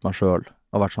jeg har lurt meg selv,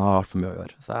 og vært sånn, har for mye å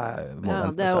gjøre. Så jeg må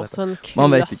vente det er på også en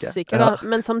kjærlighet. klassiker, da.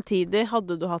 Men samtidig,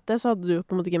 hadde du hatt det, så hadde du jo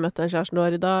på en måte ikke møtt den kjæresten du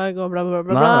har i dag, og bla, bla,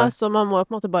 bla, bla. Så man må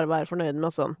på en måte bare være fornøyd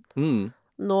med sånn.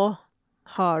 Nå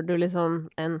har du liksom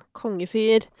en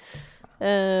kongefyr,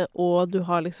 og du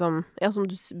har liksom, ja, som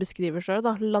du beskriver selv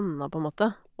da, landet på en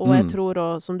måte. Og jeg tror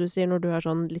også, som du sier, når du er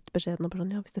sånn litt beskjeden og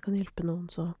sånn, ja, hvis det kan hjelpe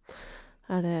noen, så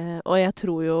er det... Og jeg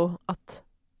tror jo at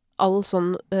all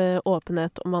sånn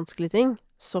åpenhet om vanskelige ting,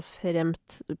 så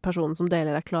fremt personen som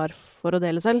deler er klar for å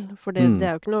dele selv. For det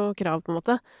er jo ikke noe krav, på en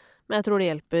måte. Men jeg tror det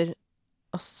hjelper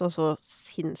altså så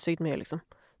sinnssykt mye, liksom.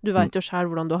 Du vet jo selv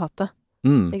hvordan du har hatt det.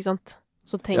 Ikke sant?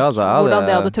 Så tenk hvordan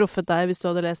det hadde truffet deg hvis du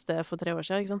hadde lest det for 3 år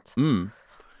siden, ikke sant?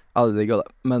 Jeg hadde digget det.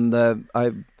 Men det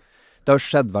har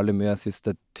skjedd veldig mye de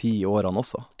siste 10 årene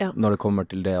også. Ja. Når det kommer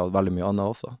til det, og veldig mye annet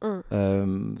også.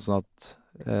 Sånn at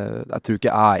jeg tror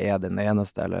ikke jeg er den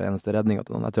eneste redningen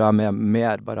til noen. Jeg tror jeg er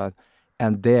mer bare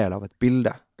en del av et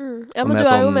bilde. Ja, som er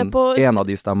sånn jo med på en av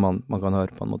de stemmene man kan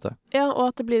høre på en måte. Ja,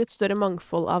 og at det blir et større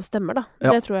mangfold av stemmer da.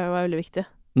 Ja. Det tror jeg jo er veldig viktig.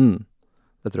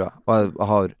 Det tror jeg. Og jeg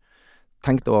har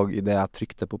tenkt også i det jeg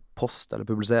trykte på post eller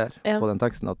publiser på den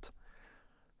teksten at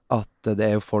det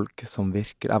er jo folk som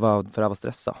virker... For jeg var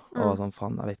stresset. Og var sånn,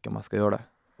 faen, jeg vet ikke om jeg skal gjøre det.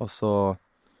 Og så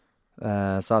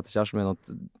sa jeg til kjæresten min at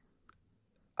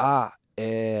jeg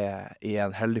er i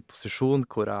en heldig posisjon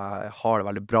hvor jeg har det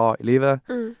veldig bra i livet.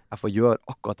 Jeg får gjøre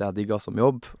akkurat det jeg digger som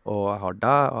jobb, og jeg har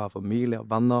deg, og jeg har familie og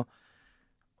venner,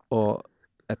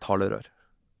 og et talerør.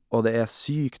 Og det er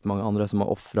sykt mange andre som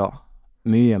har offret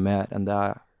mye mer enn det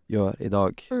jeg gjør i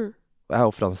dag. Og jeg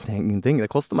offrer nesten ingenting.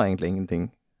 Det koster meg egentlig ingenting.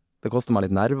 Det koster meg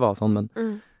litt nerver og sånn,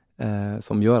 men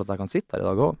som gjør at jeg kan sitte her i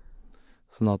dag også.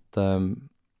 Sånn at,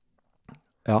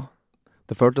 ja,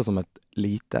 det føltes som et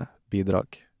lite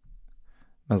bidrag.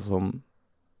 Men som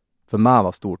for meg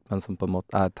var stort, men som på en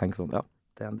måte jeg tenker sånn, ja,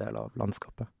 det er en del av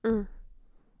landskapet.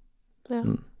 Ja.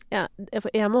 Ja,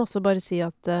 jeg må også bare si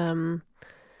at det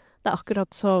er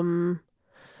akkurat som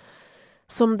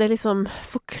det liksom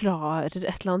forklarer et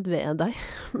eller annet ved deg,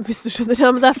 hvis du skjønner.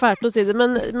 Ja, men det er fælt å si det,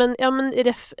 men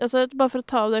altså, bare for å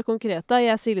ta av det konkrete,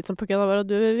 jeg sier litt som på kødda bare,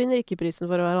 du vinner ikke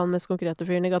prisen for å være han mest konkrete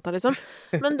fyren i gata, liksom.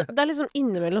 Men det er liksom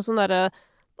innimellom sånn der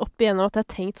opp igjennom at jeg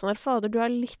har tenkt sånn her, fader, du er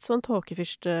litt sånn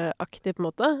tåkefyrste-aktig på en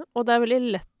måte, og det er veldig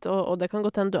lett, og det kan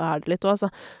godt hende du er det litt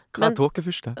også, altså. Hva er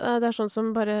tåkefyrste? Det er sånn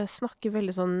som bare snakker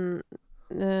veldig sånn,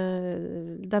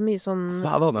 det er mye sånn...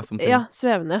 Svevende som ting. Ja,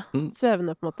 svevende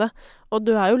på en måte. Og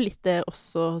du er jo litt det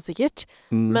også, sikkert,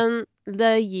 men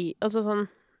det gir, altså sånn,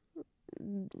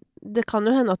 det kan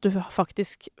jo hende at du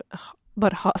faktisk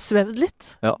bare har svevd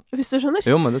litt, hvis du skjønner.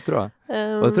 Jo, men det tror jeg.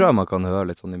 Og det tror jeg man kan høre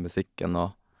litt sånn i musikken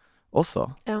og også,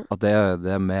 at det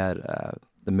er mer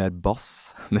det mer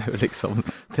bass nå, liksom.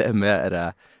 Det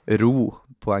mer ro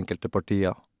på enkelte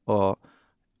partier, og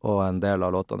en del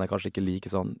av låtene kanskje ikke like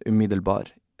sånn umiddelbar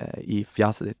i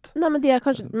fjeset ditt. Nei, men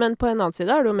men på en annen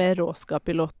side er det jo mer råskap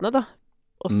i låtene, da.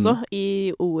 Også i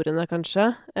ordene,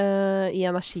 kanskje. I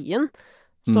energien.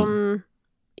 Som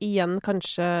igjen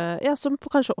kanskje som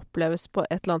kanskje oppleves på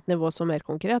et eller annet nivå som mer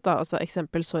konkret, da. Altså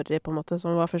eksempel Sorry, på en måte,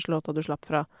 som var første låta du slapp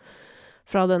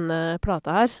fra denne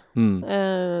plata her.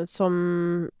 Som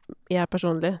jeg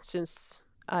personlig syns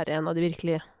er en av de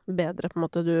virkelig bedre, på en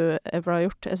måte, du ever har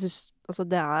gjort. Jeg syns altså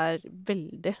det er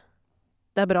veldig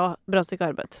Det er bra stykke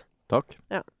arbeid. Takk.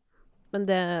 Ja. Men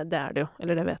det er det jo.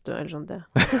 Eller det vet du, eller sånn det.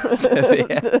 Det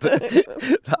vet du.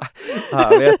 Nei,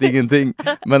 jeg vet ingenting.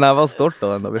 Men jeg var stolt av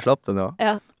den da vi slapp den, ja.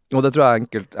 Ja. Og det tror jeg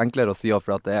er enklere å si,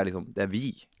 for at det er liksom, det er vi.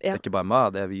 Ja. Det er ikke bare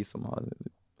meg, det er vi som har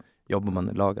jobbet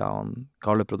med laget, og en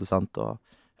Karle produsent, og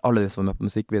alle de som var med på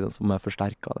musikkvideoen, som har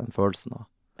forsterket den følelsen.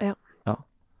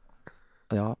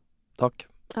 Ja, takk.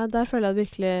 Ja, der føler jeg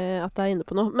virkelig at jeg er inne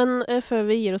på noe. Men før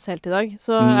vi gir oss helt i dag,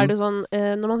 så er det sånn,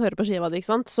 når man hører på skiva di, ikke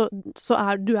sant, så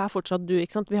er du fortsatt du,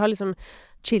 ikke sant? Vi har liksom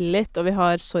Chill It, og vi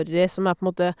har Sorry, som på en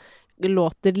måte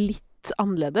låter litt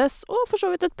annerledes, og for så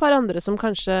vidt et par andre som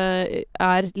kanskje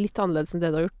er litt annerledes enn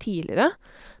det du har gjort tidligere.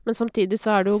 Men samtidig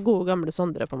så er det jo gode gamle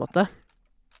Sondre, på en måte.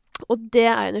 Og det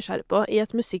er jeg nysgjerrig på, i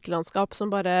et musikklandskap som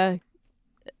bare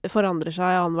forandrer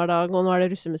seg annenhver dag, og nå er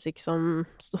det russemusikk som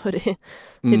står i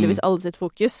tydeligvis alle sitt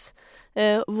fokus.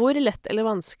 Hvor lett eller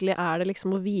vanskelig er det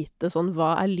liksom å vite sånn,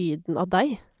 hva er lyden av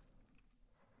deg?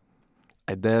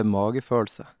 Nei, det er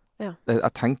magefølelse. Ja.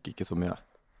 Jeg tenker ikke så mye.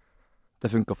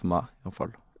 Det funker for meg, i hvert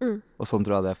fall. Og sånn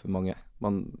tror jeg det er for mange.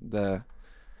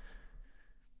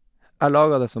 Jeg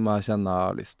lager det som jeg kjenner jeg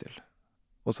har lyst til.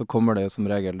 Og så kommer det jo som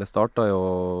regel. Det starter jo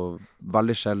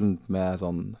veldig sjeldent med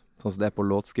sånn som det er på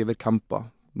låtskrivercamper.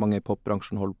 Mange i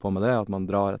popbransjen holder på med det, at man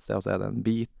drar et sted, og så er det en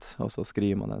beat, og så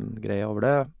skriver man en greie over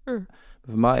det. Men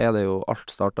for meg er det jo, alt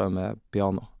startet med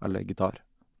piano, eller gitar.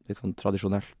 Litt sånn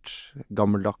tradisjonelt,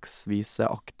 gammeldags,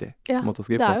 viseaktig måte å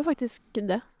skrive på. Ja, det er jo faktisk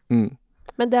det.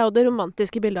 Men det er jo det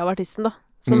romantiske bildet av artisten, da.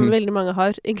 Som veldig mange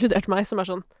har, inkludert meg, som er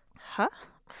sånn, hæ?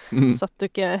 Satt du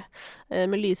ikke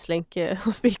med lyslenke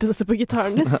og spilte dette på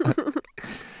gitaren din?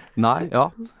 Nei,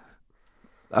 ja.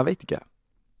 Jeg vet ikke.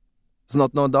 Sånn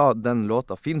at når da den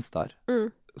låta finnes der,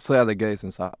 så er det gøy,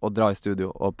 synes jeg, å dra i studio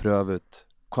og prøve ut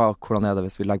hvordan er det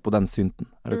hvis vi legger på den synten,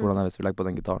 eller hvordan er det hvis vi legger på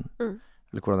den gitaren,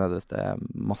 eller hvordan er det hvis det er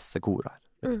masse kor her.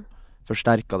 Liksom.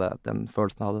 Forsterker det den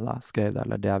følelsen jeg hadde da jeg skrev det,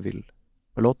 eller det jeg vil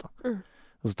med låta.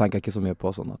 Og så tenker jeg ikke så mye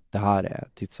på sånn at det her er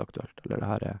tidsaktuelt, eller det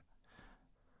her er...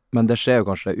 Men det skjer jo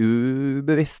kanskje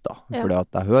ubevisst da, fordi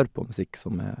at jeg hører på musikk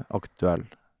som er aktuell,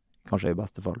 kanskje i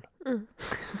beste fall.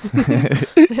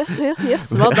 Yes,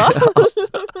 hva da?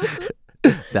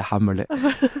 Det er hemmelig.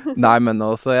 Nei, men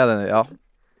også er det,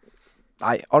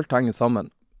 Nei, alt henger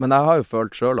sammen. Men jeg har jo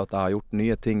følt selv at jeg har gjort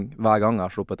nye ting hver gang jeg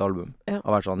har sluppet et album. Jeg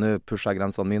har vært sånn, nå pusher jeg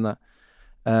grensene mine.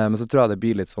 Men så tror jeg det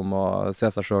blir litt som å se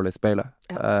seg selv i speilet.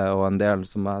 Og en del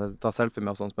som jeg tar selfie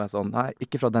med, og sånn, som er sånn, nei,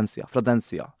 ikke fra den siden, for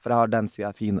jeg har den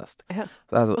siden finest.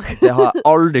 Så det har jeg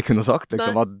aldri kunnet sagt,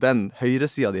 liksom, at den høyre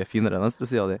siden de er finere enn venstre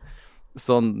siden de.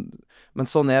 Sånn, men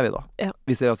sånn er vi da.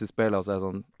 Vi ser oss i speilet, og så er det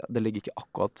sånn, det ligger ikke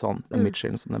akkurat sånn, den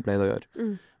midtskillen som den pleide å gjøre.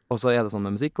 Og så er det sånn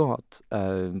med musikk også, at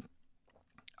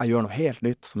jeg gjør noe helt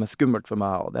nytt som er skummelt for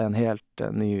meg, og det er en helt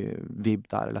ny vibb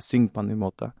der, eller jeg synger på en ny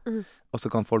måte. Og så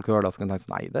kan folk høre det, og så kan de tenke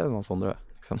sånn, nei, det er noe Sondre,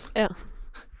 liksom.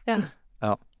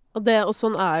 Ja. Og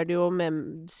sånn er det jo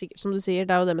med, som du sier,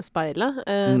 det er jo det med speilet,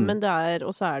 men det er,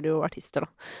 og så er det jo artister da.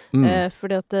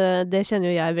 Fordi at det kjenner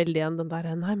jo jeg veldig igjen, den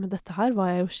der, nei, men dette her var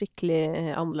jeg jo skikkelig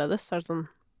annerledes, så er det sånn,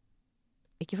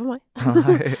 ikke for meg.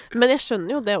 Men jeg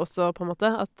skjønner jo det også, på en måte,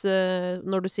 at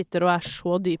når du sitter og er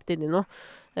så dypt inn i noe,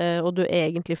 og du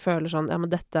egentlig føler sånn, ja, men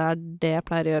dette er det jeg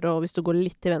pleier å gjøre, og hvis du går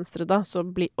litt til venstre da, så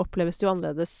oppleves det jo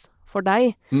annerledes for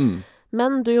deg.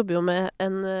 Men du jobber jo med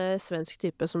en svensk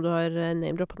type som du har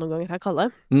name-droppet noen ganger her, Kalle.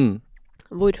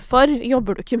 Hvorfor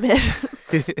jobber du ikke mer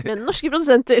med norske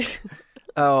produsenter?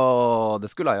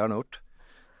 Det skulle jeg gjerne gjort.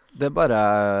 Det er bare,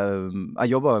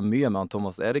 jeg jobbet mye med han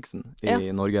Thomas Eriksen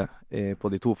i Norge,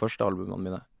 på de 2 første albumene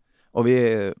mine. Og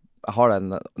jeg har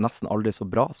det nesten aldri så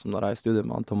bra som når jeg er i studio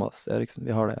med han Thomas Eriksen.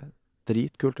 Vi har det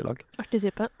dritkult i lag. Artig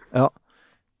type. Ja.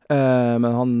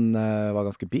 Men han var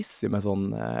ganske busy med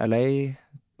sånn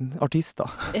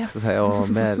LA-artister, og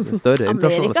mer større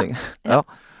internasjonale ting. Ja.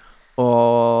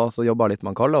 Og så jobbet jeg litt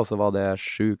med han Kalle, og så var det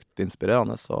sjukt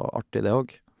inspirerende og artig det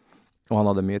også. Og han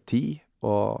hadde mye tid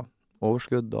og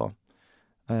overskudd, og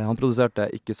han produserte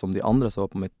ikke som de andre som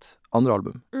var på mitt andre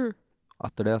album.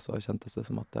 Etter det så kjentes det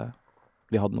som at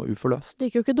vi hadde noe uforløst. Det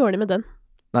gikk jo ikke dårlig med den.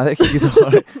 Nei, det er ikke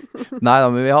gitar. Nei da,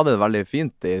 men vi hadde det veldig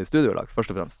fint i studiolag,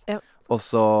 først og fremst. Ja. Og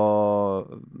så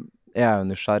er jeg jo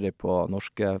nysgjerrig på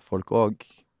norske folk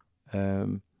også.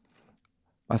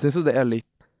 Jeg synes jo det er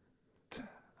litt,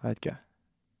 jeg vet ikke.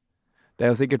 Det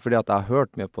er jo sikkert fordi at jeg har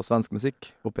hørt mye på svensk musikk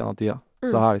opp gjennom tida.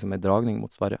 Så har jeg liksom en dragning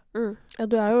mot Sverige. Ja,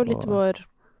 du er jo litt vår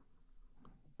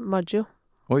Maggio,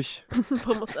 Oi.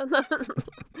 på en måte. Nei, men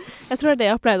jeg tror det er det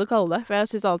jeg har pleid å kalle det, for jeg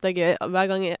synes alltid det er gøy. Hver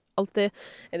gang jeg alltid,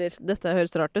 eller dette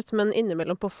høres rart ut, men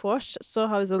innimellom på vors, så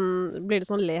har vi blir det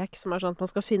sånn lek som er sånn at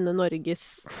man skal finne Norges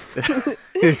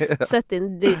sette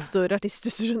inn dritstore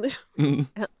artistvisjoner.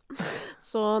 Ja.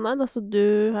 Så nei, altså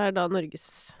du er da Norges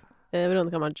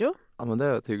Veronica Maggio. Ja, men det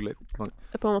er jo et hyggelig.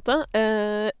 På en måte.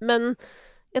 Men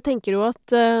jeg tenker jo at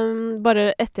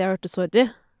bare etter jeg hørte Sorry,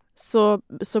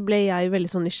 så ble jeg veldig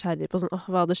sånn nysgjerrig på sånn,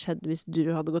 hva hadde skjedd hvis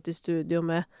du hadde gått i studio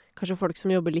med kanskje folk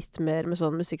som jobber litt mer med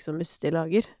sånn musikk som Musti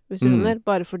lager, hvis du skjønner.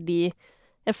 Bare fordi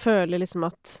jeg føler liksom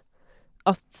at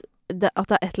det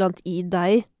er et eller annet i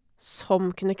deg som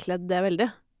kunne kledd det veldig.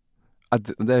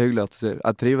 Det er hyggelig at du sier.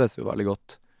 Jeg trives jo veldig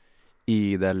godt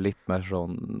i det litt mer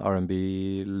sånn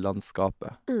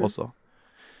R&B-landskapet også.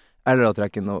 Eller å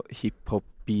trekke noe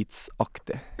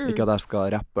hip-hop-beats-aktig. Ikke at jeg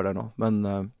skal rappe eller noe,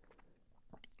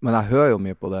 men jeg hører jo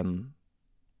mye på den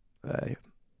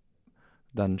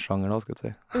sjangeren da, skal jeg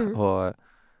si,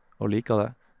 og liker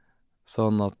det.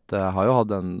 Sånn at jeg har jo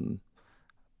hatt en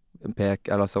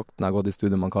eller sagt når jeg har gått i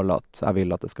studio, man kaller at jeg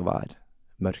vil at det skal være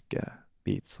mørke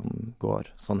beats som går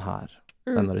sånn her,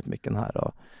 denne rytmikken her,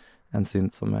 og en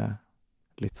synt som er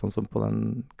litt sånn som på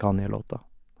den Kanye-låta.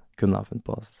 Kunne jeg funnet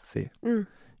på å si.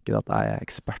 Ikke at jeg er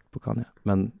ekspert på Kanye,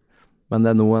 men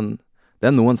det er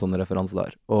noen sånne referanser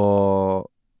der, og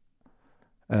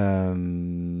jeg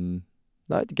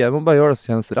vet ikke, jeg må bare gjøre det som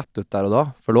kjennes rett ut der og da,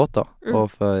 for låta, og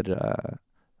for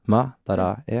meg, der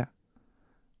jeg er.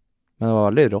 Men det var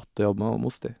veldig rått å jobbe med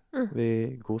Musti. Vi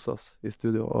koser oss i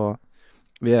studio, og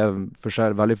vi er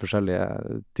veldig forskjellige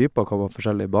typer, kommer fra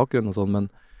forskjellige bakgrunn og sånn,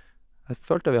 men jeg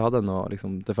følte vi hadde noe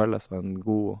liksom, til felles, og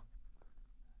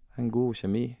en god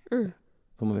kjemi,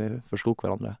 som vi forstod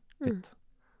hverandre litt.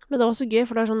 Men det var så gøy,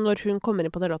 for det er sånn, når hun kommer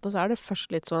inn på den låta, så er det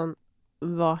først litt sånn,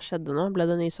 hva skjedde nå? Ble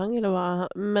det en ny sang, eller hva?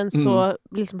 Men så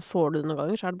liksom får du det noen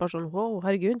ganger, så er det bare sånn, wow,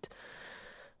 herregud.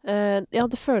 Ja,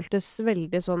 det føltes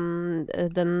veldig sånn,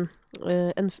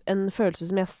 en følelse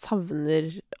som jeg savner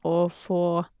å få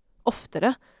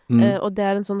oftere. Og det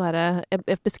er en sånn der,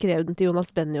 jeg beskrev den til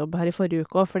Jonas Benjob her i forrige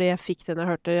uke også, fordi jeg fikk den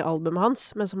jeg hørte i albumet hans,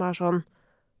 men som er sånn,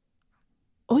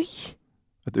 oi!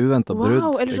 Et uventet brudd,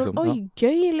 wow, eller sånn, liksom. oi,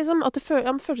 gøy, liksom. At det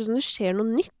føles som det skjer noe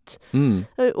nytt.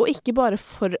 Og ikke bare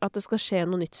for at det skal skje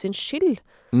noe nytt sin skyld,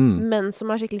 men som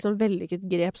er skikkelig sånn vellykket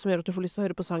grep som gjør at du får lyst til å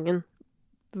høre på sangen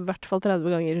i hvert fall 30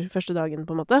 ganger første dagen,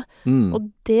 på en måte. Og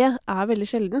det er veldig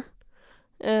sjelden.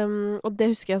 Og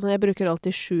det husker jeg, sånn, jeg bruker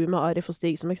alltid 7 med Arif og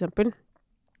Stig som eksempel,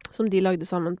 som de lagde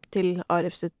sammen til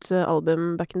Arif sitt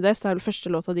album Back in the Days. Det er vel første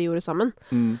låta de gjorde sammen.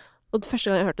 Og første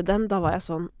gang jeg hørte den, da var jeg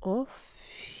sånn,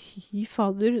 fy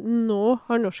fader, nå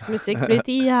har norsk musikk blitt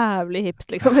jævlig hipt,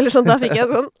 liksom. Eller sånn, da fikk jeg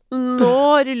sånn, nå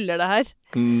ruller det her.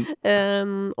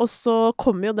 Og så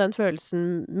kommer jo den følelsen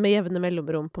med jevne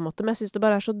mellomrom, på en måte. Men jeg synes det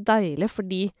bare er så deilig,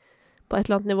 fordi på et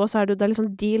eller annet nivå så er det liksom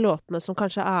de låtene som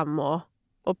kanskje er med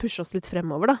å pushe oss litt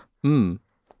fremover, da.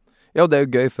 Ja, det er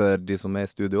jo gøy for de som er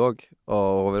i studio også,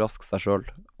 å overraske seg selv,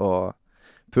 og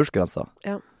pushe grenser.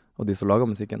 Og de som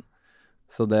lager musikken.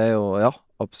 Så det er jo, ja,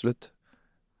 absolutt.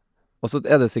 Og så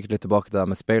er det sikkert litt tilbake til det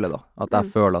med speilet da, at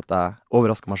jeg føler at jeg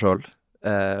overrasker meg selv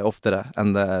oftere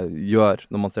enn det gjør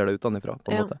når man ser det utenfra, på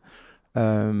en måte.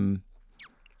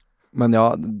 Men ja,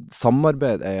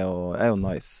 samarbeid er jo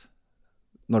nice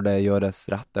når det gjøres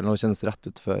rett, eller når det kjennes rett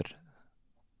ut for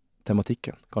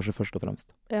tematikken, kanskje først og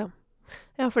fremst.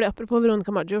 Ja, fordi apropos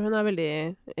Veronica Maggio, hun er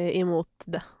veldig imot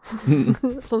det.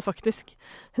 Sånn faktisk.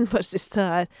 Hun bare synes det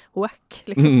er whack,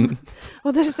 liksom.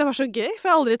 Og det synes jeg var så gøy, for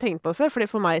jeg har aldri tenkt på det før. Fordi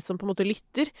for meg som på en måte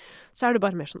lytter, så er det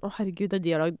bare mer sånn, herregud, det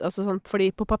de har lagd. Altså sånn, fordi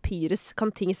på papiret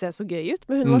kan ting se så gøy ut,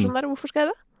 men hun var sånn der, hvorfor skal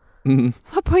jeg det?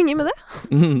 Hva er poenget med det?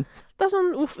 Det er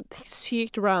sånn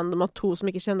sykt random at 2 som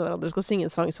ikke kjenner hverandre skal synge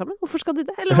en sang sammen. Hvorfor skal de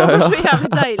det? Eller var det så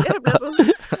jævlig deilig? Jeg ble sånn,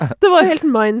 det var helt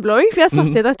mind-blowing, for jeg satt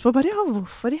inn etterpå bare, ja,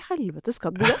 hvorfor i helvete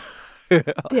skal de det?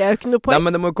 Det er jo ikke noe poeng. Nei,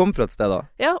 men det må jo komme fra et sted da.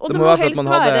 Ja, og det må helst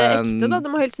være ekte da.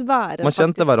 Det må helst være man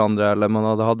kjente faktisk hverandre, eller man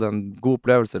hadde hatt en god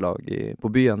opplevelse i lag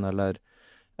på byen, eller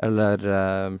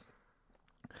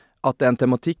at det er en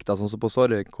tematikk da, sånn som på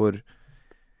Sorry, hvor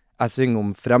jeg synger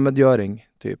om fremmedgjøring,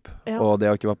 typ, og det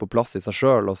har ikke vært på plass i seg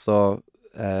selv, og så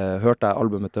hørte jeg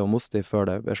albumet til Musti før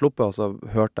det ble sluppet, og så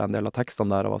hørte jeg en del av tekstene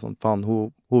der, og var sånn, faen,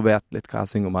 hun vet litt hva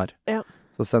jeg synger om her.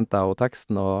 Så Så sendte jeg jo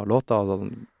teksten og låta, og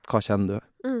sånn, hva kjenner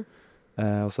du?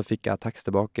 Og så fikk jeg tekst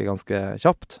tilbake ganske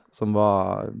kjapt, som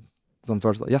var sånn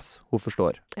følelse av, yes, hun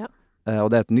forstår. Ja.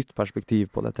 Og det er et nytt perspektiv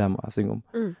på det temaet jeg synger om.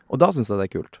 Og da synes jeg det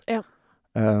er kult. Ja.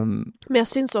 Men jeg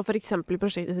synes også for eksempel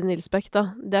prosjektet til Nils Beck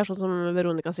da, det er sånn som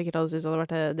Veronica sikkert hadde syntes hadde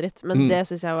vært dritt, men det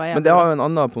synes jeg var jævlig. Men det har jo en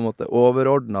annen på en måte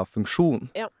overordnet funksjon,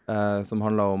 som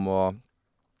handler om å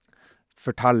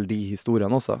fortelle de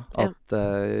historiene også, at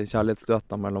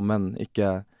kjærlighetsstøter mellom menn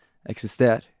ikke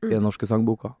eksisterer i den norske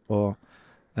sangboka, og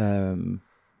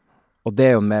det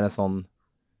er jo mer en sånn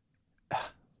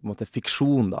på en måte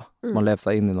fiksjon da, man lever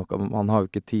seg inn i noe, man har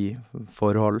jo ikke tid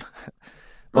forhold.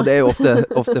 Og det er jo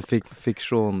ofte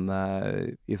fiksjon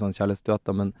i sånn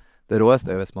kjærlighetsstøter, men det råeste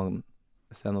er jo hvis man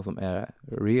ser noe som er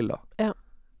real da. Ja.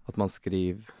 At man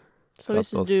skriver. Så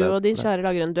hvis du og din kjære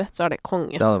lager en duett, så er det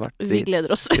konge. Det hadde vært Vi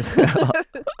gleder oss.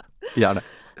 Gjerne.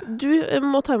 Du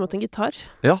må ta imot en gitar.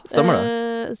 Ja, stemmer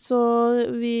det. Så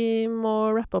vi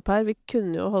må rappe opp her. Vi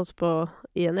kunne jo holdt på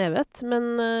i en evighet,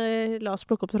 men la oss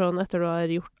plukke opp tråden etter du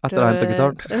har gjort... Etter å ha hentet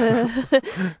gitaren.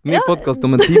 Ny podcast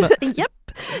om en time. Jepp.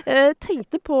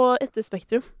 Tenkte på etter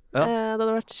Spektrum. Det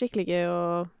hadde vært skikkelig gøy å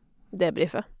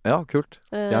debrife. Ja, kult.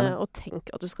 Gjerne. Og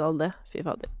tenk at du skal det. Fy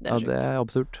fader, det er sjukt. Ja, det er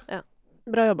absurd. Ja.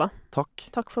 Bra jobba. Takk.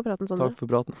 Takk for praten, Sander. Takk for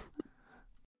praten.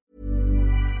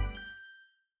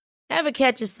 Ever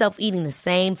catch yourself eating the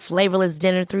same flavorless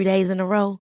dinner 3 days in a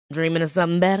row? Dreaming of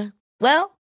something better?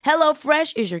 Well,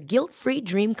 HelloFresh is your guilt-free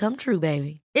dream come true,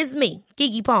 baby. It's me,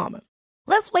 Keke Palmer.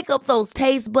 Let's wake up those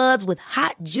taste buds with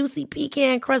hot, juicy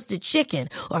pecan-crusted chicken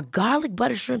or garlic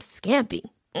butter shrimp scampi.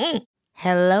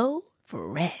 Hello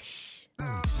Fresh.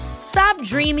 Stop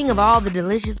dreaming of all the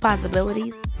delicious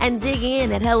possibilities and dig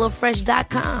in at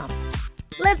HelloFresh.com.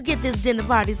 Let's get this dinner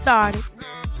party started.